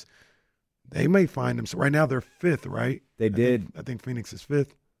teams. They may find them. So right now they're 5th, right? I think Phoenix is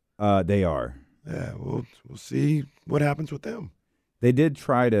 5th. They are. Yeah, we'll see what happens with them. They did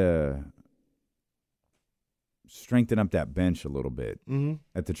try to strengthen up that bench a little bit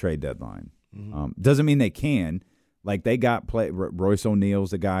at the trade deadline. Doesn't mean they can. Like, they got Royce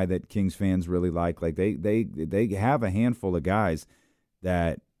O'Neal's a guy that Kings fans really like. Like, they have a handful of guys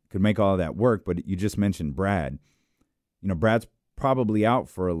that could make all of that work. But you just mentioned Brad. You know, Brad's probably out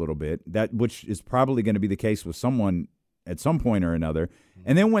for a little bit, which is probably going to be the case with someone at some point or another.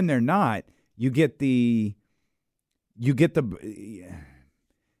 And then when they're not, you get the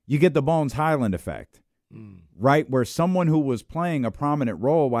Bones Highland effect. Right, where someone who was playing a prominent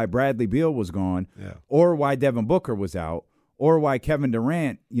role while Bradley Beal was gone, or why Devin Booker was out, or why Kevin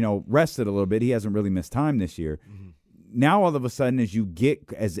Durant, rested a little bit. He hasn't really missed time this year. Now all of a sudden, as you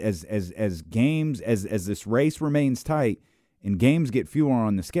get as this race remains tight and games get fewer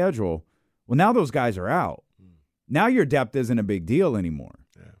on the schedule, well, now those guys are out. Now your depth isn't a big deal anymore.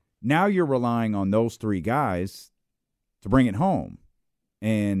 Now you're relying on those three guys to bring it home,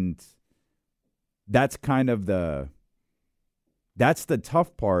 and that's kind of the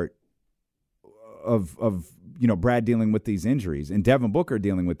tough part of Brad dealing with these injuries and Devin Booker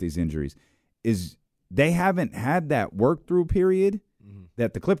dealing with these injuries is they haven't had that work through period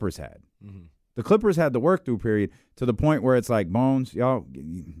that the Clippers had. The Clippers had the work through period to the point where it's like, Bones, y'all,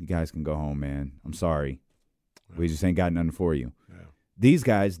 you guys can go home, man. I'm sorry, we just ain't got nothing for you. These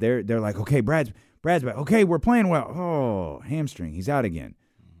guys, they're like, okay, Brad's back. Okay, we're playing well. Oh, hamstring, he's out again.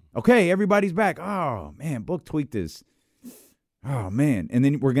 Okay, everybody's back. Oh, man, Book tweaked his. Oh, man. And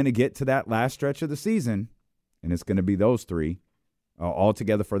then we're going to get to that last stretch of the season, and it's going to be those three all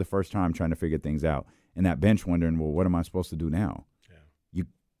together for the first time trying to figure things out. And that bench wondering, well, what am I supposed to do now? You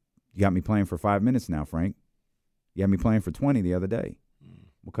got me playing for 5 minutes now, Frank. You had me playing for 20 the other day.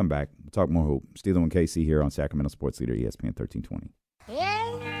 We'll come back. We'll talk more hoop. Steeler and KC here on Sacramento Sports Leader, ESPN 1320.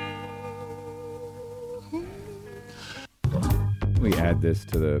 We add this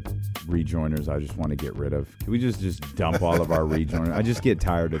to the rejoiners I just want to get rid of. Can we just dump all of our rejoiners? I just get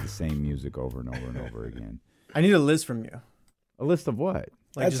tired of the same music over and over and over again. I need a list from you. A list of what?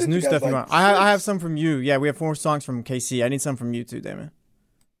 Like just new stuff you want. I have some from you. Yeah, we have 4 songs from KC. I need some from you too, Damon.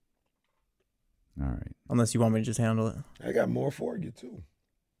 All right. Unless you want me to just handle it. I got more for you too.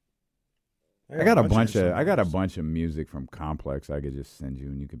 I got a bunch of music from Complex I could just send you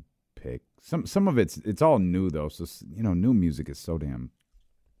and you could pick. Some of it's all new though, so new music is so damn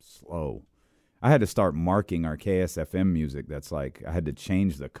slow. I had to start marking our KSFM music. That's like I had to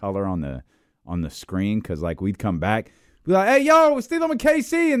change the color on the screen because like we'd come back, be like, "Hey, yo, it's Steeler and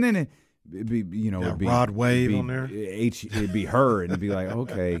KC," and then it'd be it'd be Rod Wave on there. It'd be her, and it'd be like,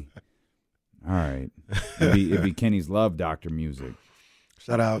 okay, all right. It'd be Kenny's Love Doctor music.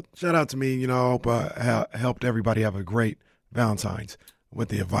 Shout out to me. I hope I helped everybody have a great Valentine's with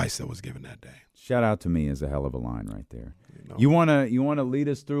the advice that was given that day. Shout out to me is a hell of a line right there. You wanna lead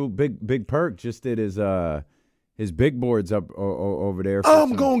us through Big Perk just did his big boards up over there.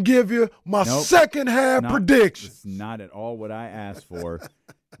 I'm gonna give you my second half predictions. Not at all what I asked for.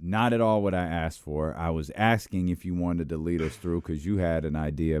 Not at all what I asked for. I was asking if you wanted to lead us through because you had an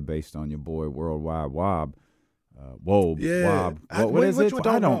idea based on your boy Worldwide Wob. Wob. Yeah. Wob. What is it?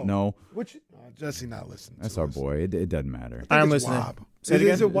 I don't know. Jesse not listening. That's our boy. It doesn't matter. I'm listening. Wob. Say it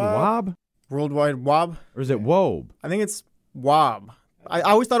again. Is it Wob? Worldwide Wob? Or is it Wob? I think it's Wob. I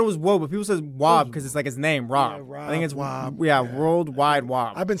always thought it was Wob, but people say Wob because it's like his name, Rob. Yeah, Rob. I think it's Wob. Yeah, Worldwide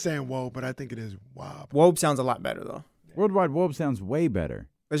Wob. I've been saying Wob, but I think it is Wob. Wob sounds a lot better though. Worldwide Wob sounds way better.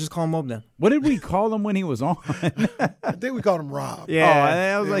 Let's just call him Wob then. What did we call him when he was on? I think we called him Rob.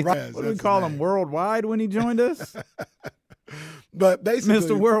 Yeah. I was like, Rob, what did we call him? Worldwide when he joined us? But basically,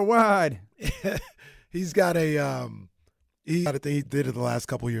 Mr. Worldwide. He's got a he did it the last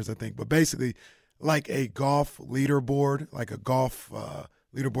couple of years, I think. But basically, like a golf leaderboard, like a golf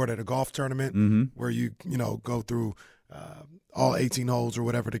leaderboard at a golf tournament, where you go through all 18 holes or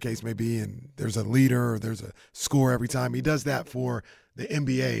whatever the case may be, and there's a leader or there's a score every time. He does that for the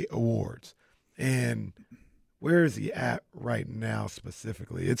NBA awards. And where is he at right now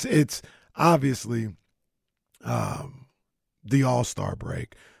specifically? It's obviously the All-Star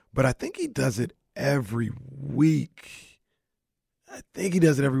break, but I think he does it every week. I think he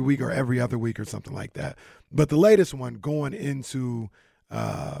does it every week or every other week or something like that. But the latest one going into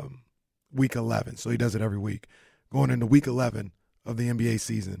week 11, so he does it every week. Going into week 11 of the NBA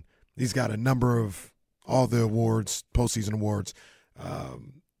season, he's got a number of all the awards, postseason awards,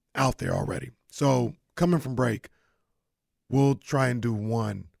 out there already. So coming from break, we'll try and do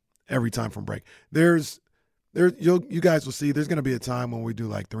one every time from break. You guys will see there's going to be a time when we do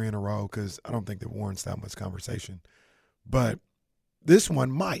like 3 in a row because I don't think that warrants that much conversation. But this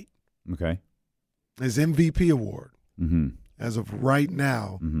one might. Okay. His MVP award. Mm-hmm. as of right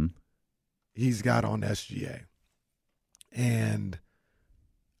now, Mm-hmm. he's got on SGA. And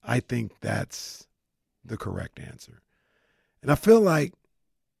I think that's the correct answer. And I feel like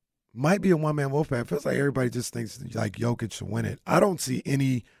might be a one-man Wolfpack. It feels like everybody just thinks like Jokic should win it. I don't see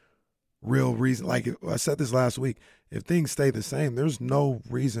any real reason. Like I said this last week, if things stay the same, there's no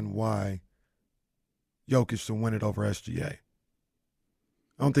reason why Jokic should win it over SGA.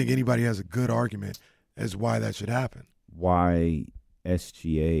 I don't think anybody has a good argument as why that should happen. Why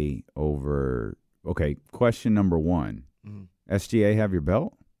SGA over? Okay, question number one. Mm-hmm. SGA have your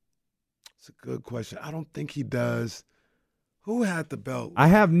belt? It's a good question. I don't think he does. Who had the belt? I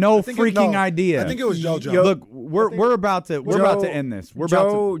have no freaking idea. I think it was JoJo. Look, we're about to end this.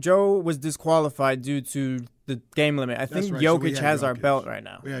 Joe was disqualified due to the game limit. I think right. Jokic So has our Jokic. belt right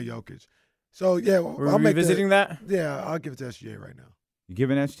now. We had Jokic. So yeah, We're revisiting that. Yeah, I'll give it to SGA right now. You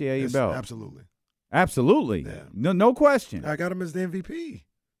giving SGA your belt? Absolutely. Absolutely. Yeah. No question. I got him as the MVP.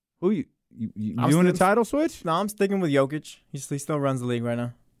 Who you doing a title switch? No, I'm sticking with Jokic. He still runs the league right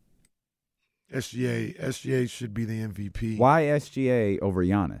now. SGA should be the MVP. Why SGA over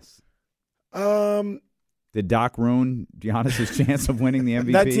Giannis? Did Doc ruin Giannis's chance of winning the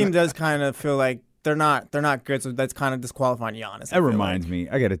MVP? That team does kind of feel like they're not good, so that's kind of disqualifying Giannis. That reminds me.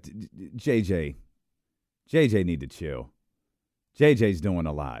 I got to JJ need to chill. JJ's doing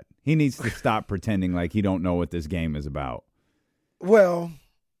a lot. He needs to stop pretending like he don't know what this game is about. Well,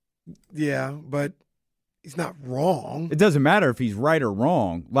 yeah, but he's not wrong. It doesn't matter if he's right or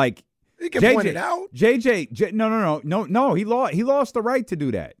wrong. Like he can point it out. No. He lost the right to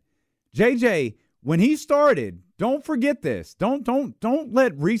do that. JJ, when he started, don't forget this. Don't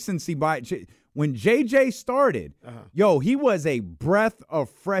let recency bite. When JJ started, he was a breath of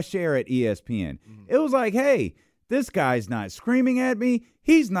fresh air at ESPN. It was like, hey, this guy's not screaming at me.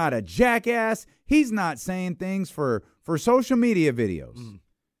 He's not a jackass. He's not saying things for social media videos.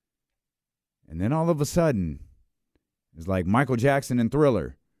 And then all of a sudden, it's like Michael Jackson in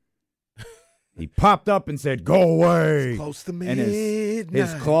Thriller. He popped up and said, "Go away." It's close to midnight. And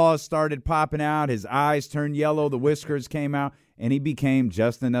his claws started popping out. His eyes turned yellow. The whiskers came out. And he became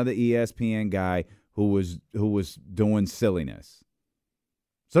just another ESPN guy who was doing silliness.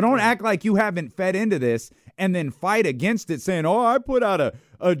 So don't act like you haven't fed into this and then fight against it saying, oh, I put out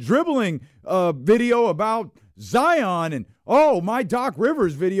a dribbling video about Zion and, oh, my Doc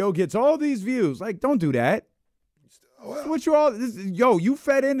Rivers video gets all these views. Like, don't do that. You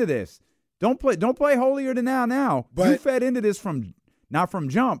fed into this. Don't play holier than now. But you fed into this not from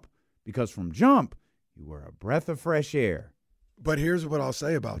jump, because from jump, you were a breath of fresh air. But here's what I'll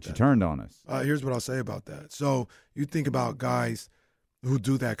say about that. You turned on us. Here's what I'll say about that. So you think about guys who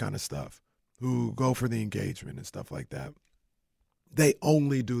do that kind of stuff, who go for the engagement and stuff like that. They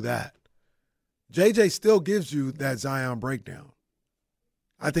only do that. JJ still gives you that Zion breakdown.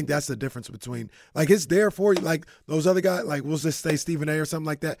 I think that's the difference between, like, it's there for you. Like those other guys, like we'll just say Stephen A or something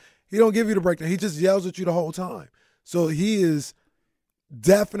like that. He don't give you the breakdown. He just yells at you the whole time. So he is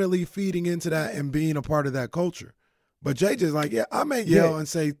definitely feeding into that and being a part of that culture. But JJ's like, yeah, I may yell and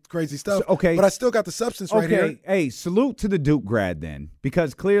say crazy stuff, but I still got the substance right here. Hey, salute to the Duke grad then,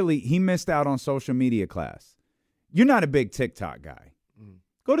 because clearly he missed out on social media class. You're not a big TikTok guy.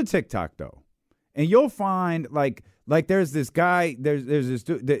 Go to TikTok, though, and you'll find, like there's this guy, there's this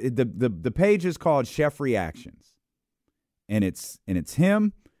dude, the page is called Chef Reactions, and it's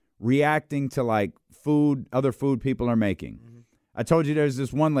him reacting to, like, other food people are making. I told you there's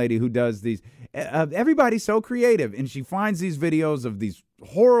this one lady who does these. Everybody's so creative, and she finds these videos of these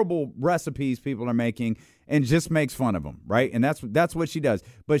horrible recipes people are making and just makes fun of them, right? And that's what she does.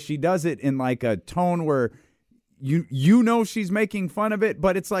 But she does it in like a tone where you know she's making fun of it,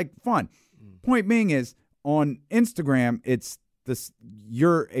 but it's like fun. Point being is, on Instagram, it's this: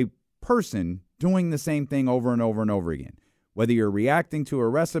 you're a person doing the same thing over and over and over again, whether you're reacting to a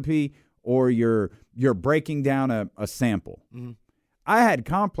recipe or you're breaking down a sample. I had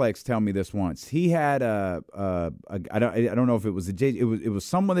Complex tell me this once. He had I don't know if it was it was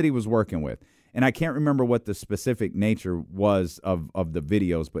someone that he was working with, and I can't remember what the specific nature was of the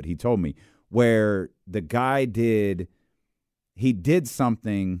videos, but he told me where the guy did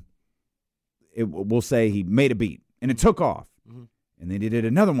something. We'll say he made a beat and it took off, and then he did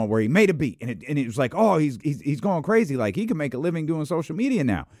another one where he made a beat and it was like, oh, he's going crazy, like he can make a living doing social media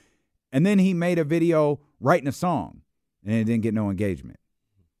now. And then he made a video writing a song, and it didn't get no engagement.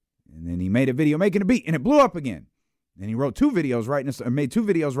 And then he made a video making a beat, and it blew up again. Then he made 2 videos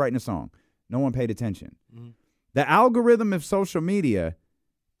writing a song. No one paid attention. The algorithm of social media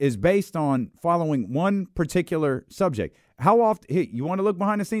is based on following one particular subject. How often, you want to look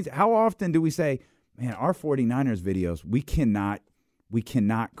behind the scenes? How often do we say, man, our 49ers videos, we cannot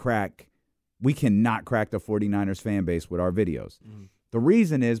crack the 49ers fan base with our videos. Mm-hmm. The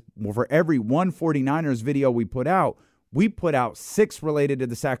reason is, well, for every one 49ers video we put out 6 related to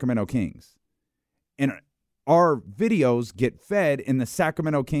the Sacramento Kings. And our videos get fed in the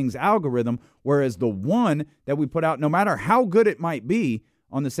Sacramento Kings algorithm, whereas the one that we put out, no matter how good it might be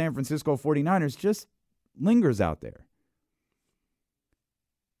on the San Francisco 49ers, just lingers out there.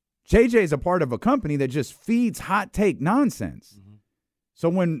 JJ is a part of a company that just feeds hot take nonsense. Mm-hmm. So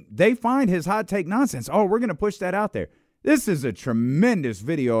when they find his hot take nonsense, we're going to push that out there. This is a tremendous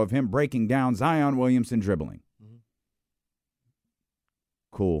video of him breaking down Zion Williamson dribbling. Mm-hmm.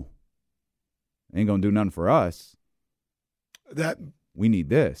 Cool. Ain't going to do nothing for us. We need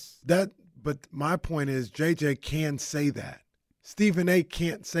this. But my point is, JJ can say that. Stephen A.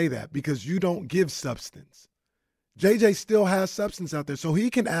 can't say that because you don't give substance. JJ still has substance out there, so he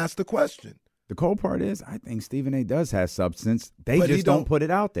can ask the question. The cool part is, I think Stephen A. does have substance. They just don't put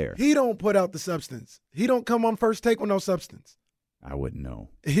it out there. He don't put out the substance. He don't come on First Take with no substance. I wouldn't know.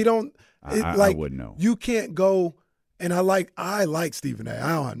 He don't. I wouldn't know. You can't go, and I like Stephen A. I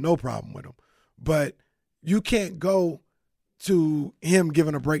don't have no problem with him. But you can't go to him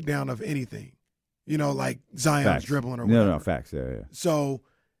giving a breakdown of anything, like Zion's dribbling or whatever. No, facts. Yeah. So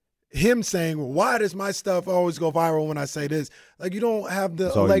him saying, well, why does my stuff always go viral when I say this? Like, you don't have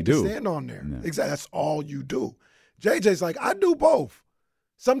the leg to stand on there. Yeah. Exactly. That's all you do. JJ's like, I do both.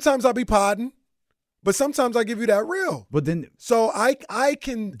 Sometimes I'll be podding, but sometimes I give you that real. But then, so I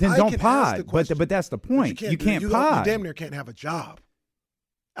can. Then don't pod. But that's the point. You can't pod. You damn near can't have a job.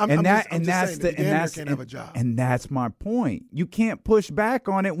 And that's my point. You can't push back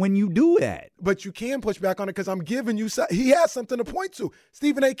on it when you do that. But you can push back on it because I'm giving you. He has something to point to.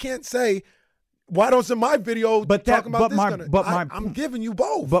 Stephen A. can't say, "Why don't in my video talk about this?" I'm giving you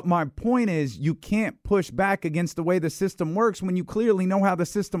both. But my point is, you can't push back against the way the system works when you clearly know how the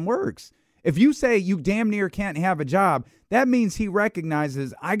system works. If you say you damn near can't have a job, that means he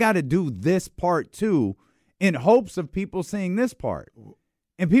recognizes I got to do this part too, in hopes of people seeing this part.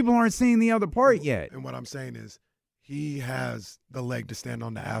 And people aren't seeing the other part yet. And what I'm saying is he has the leg to stand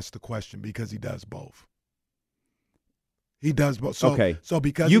on to ask the question because he does both. He does both. So, okay. So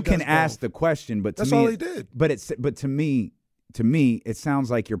because you can ask the question, but that's all he did. But to me, it sounds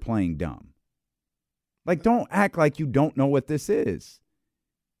like you're playing dumb. Like, don't act like you don't know what this is.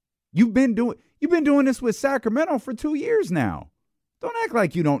 You've been doing this with Sacramento for 2 years now. Don't act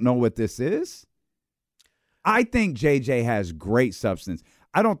like you don't know what this is. I think JJ has great substance.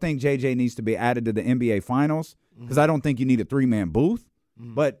 I don't think JJ needs to be added to the NBA Finals because I don't think you need a 3-man booth.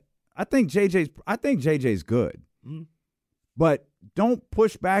 Mm-hmm. But I think JJ's good. Mm-hmm. But don't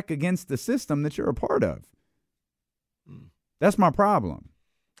push back against the system that you're a part of. Mm. That's my problem.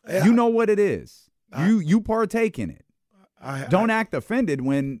 Yeah. You know what it is. You partake in it. Don't act offended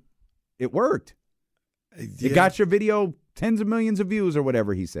when it worked. It got your video tens of millions of views or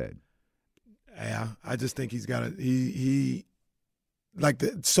whatever he said. Yeah, I just think he's got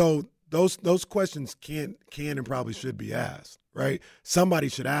so those questions can and probably should be asked, right? Somebody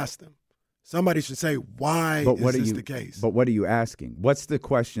should ask them. Somebody should say, why is this the case? But what are you asking? What's the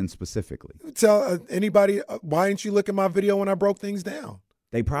question specifically? Tell anybody, why didn't you look at my video when I broke things down?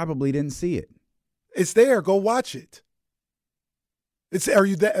 They probably didn't see it. It's there. Go watch it. Are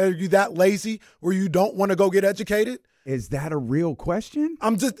you that lazy where you don't want to go get educated? Is that a real question?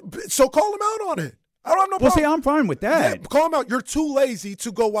 So call him out on it. I don't have no problem. Well, see, I'm fine with that. Yeah, call him out. You're too lazy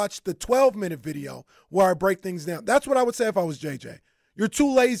to go watch the 12-minute video where I break things down. That's what I would say if I was JJ. You're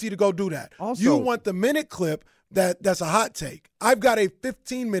too lazy to go do that. Also, you want the minute clip that's a hot take. I've got a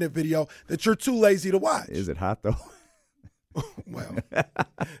 15-minute video that you're too lazy to watch. Is it hot, though? Well,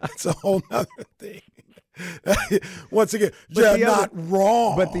 that's a whole other thing. Once again, not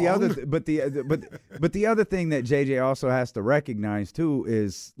wrong. But the other thing that JJ also has to recognize too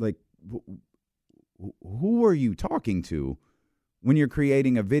is, like, who are you talking to when you're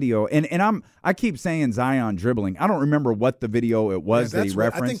creating a video? And I keep saying Zion dribbling. I don't remember what the video it was that he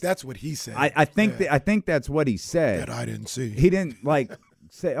referenced. I think that's what he said. I think that's what he said. That I didn't see. He didn't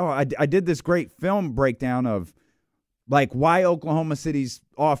say, I did this great film breakdown of why Oklahoma City's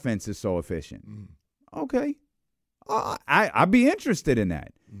offense is so efficient. Mm. Okay. I'd be interested in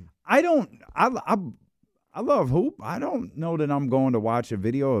that. I love hoop. I don't know that I'm going to watch a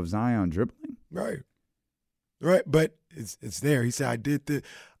video of Zion dribbling. Right. But it's there. He said,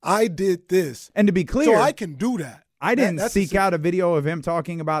 I did this. And to be clear, so I can do that. I didn't seek out a video of him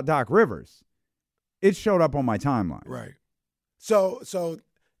talking about Doc Rivers. It showed up on my timeline. Right. So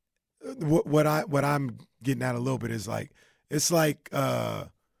what I'm getting at a little bit is it's like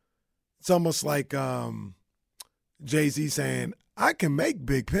it's almost like Jay-Z saying, I can make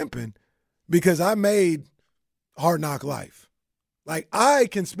Big Pimpin' because I made Hard Knock Life. Like, I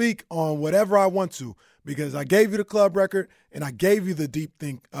can speak on whatever I want to because I gave you the club record and I gave you the Deep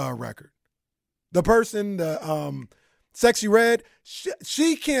Think record. The person, the Sexy Red,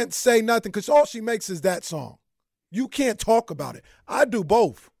 she can't say nothing because all she makes is that song. You can't talk about it. I do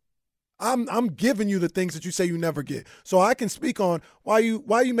both. I'm giving you the things that you say you never get. So I can speak on why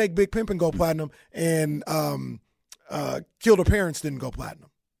you make Big Pimpin' go platinum and Kill the Parents didn't go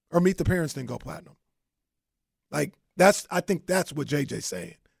platinum or Meet the Parents didn't go platinum. Like, I think that's what JJ's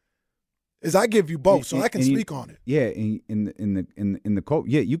saying. Is I give you both, so I can speak on it. Yeah, in the quote,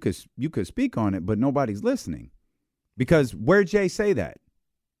 yeah, you could speak on it, but nobody's listening. Because where'd Jay say that?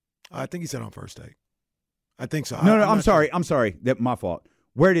 I think he said on First Take. I think so. No, I'm sorry. I'm sorry. That's my fault.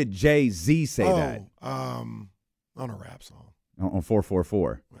 Where did Jay-Z say that? On a rap song. On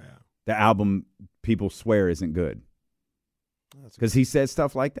 444. Yeah. The album people swear isn't good. Because he said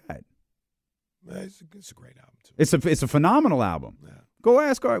stuff like that. It's a great album too. It's a phenomenal album. Yeah. Go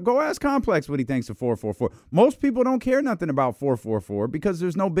ask Complex what he thinks of 444. Most people don't care nothing about 444 because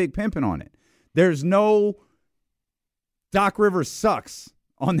there's no Big Pimpin' on it. There's no Doc Rivers Sucks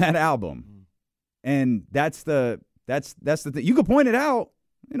on that album. And that's the thing. You can point it out.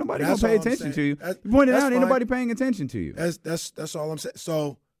 Ain't nobody gonna pay attention to you. You point it out, ain't nobody paying attention to you. That's all I'm saying.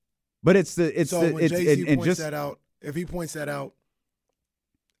 So, but when Jay-Z points that out, if he points that out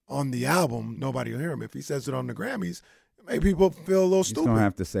on the album, nobody will hear him. If he says it on the Grammys, it make people feel a little stupid. He's gonna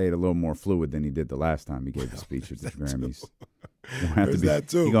have to say it a little more fluid than he did the last time he gave the speech at the Grammys. He's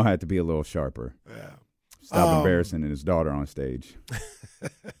gonna have to be a little sharper. Yeah. Stop embarrassing his daughter on stage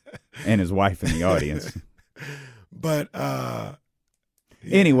and his wife in the audience. But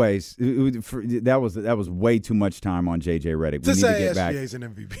anyways, that was way too much time on JJ Redick. We need to get back SGA's an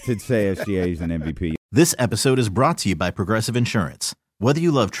MVP. To say SGA's an MVP. This episode is brought to you by Progressive Insurance. Whether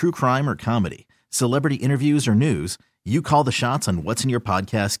you love true crime or comedy, celebrity interviews or news, you call the shots on what's in your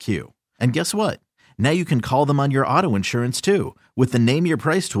podcast queue. And guess what? Now you can call them on your auto insurance too with the Name Your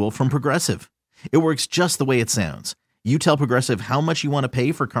Price tool from Progressive. It works just the way it sounds. You tell Progressive how much you want to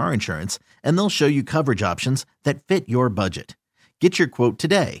pay for car insurance, and they'll show you coverage options that fit your budget. Get your quote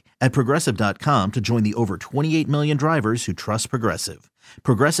today at Progressive.com to join the over 28 million drivers who trust Progressive.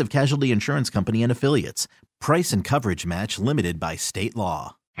 Progressive Casualty Insurance Company and Affiliates. Price and coverage match limited by state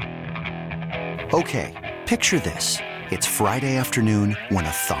law. Okay, picture this. It's Friday afternoon when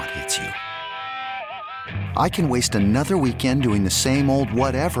a thought hits you. I can waste another weekend doing the same old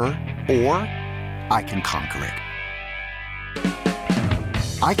whatever, or I can conquer it.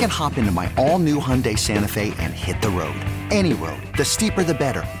 I can hop into my all-new Hyundai Santa Fe and hit the road. Any road. The steeper, the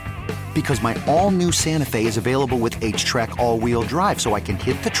better. Because my all-new Santa Fe is available with H-Track all-wheel drive, so I can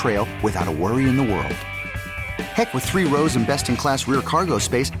hit the trail without a worry in the world. Heck, with 3 rows and best-in-class rear cargo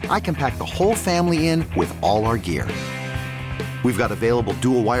space, I can pack the whole family in with all our gear. We've got available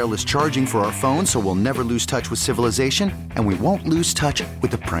dual wireless charging for our phones, so we'll never lose touch with civilization, and we won't lose touch with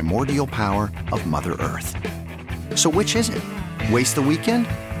the primordial power of Mother Earth. So which is it? Waste the weekend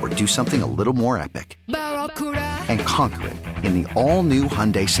or do something a little more epic? And conquer it in the all-new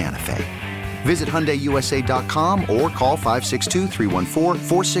Hyundai Santa Fe. Visit HyundaiUSA.com or call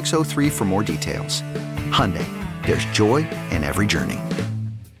 562-314-4603 for more details. Hyundai, there's joy in every journey.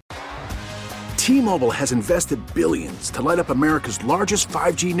 T-Mobile has invested billions to light up America's largest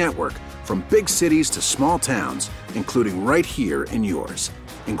 5G network, from big cities to small towns, including right here in yours.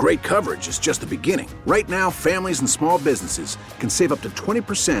 And great coverage is just the beginning. Right now, families and small businesses can save up to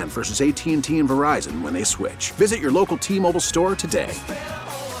 20% versus AT&T and Verizon when they switch. Visit your local T-Mobile store today.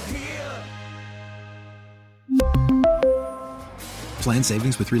 Plan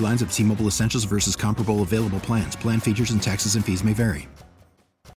savings with 3 lines of T-Mobile Essentials versus comparable available plans. Plan features and taxes and fees may vary.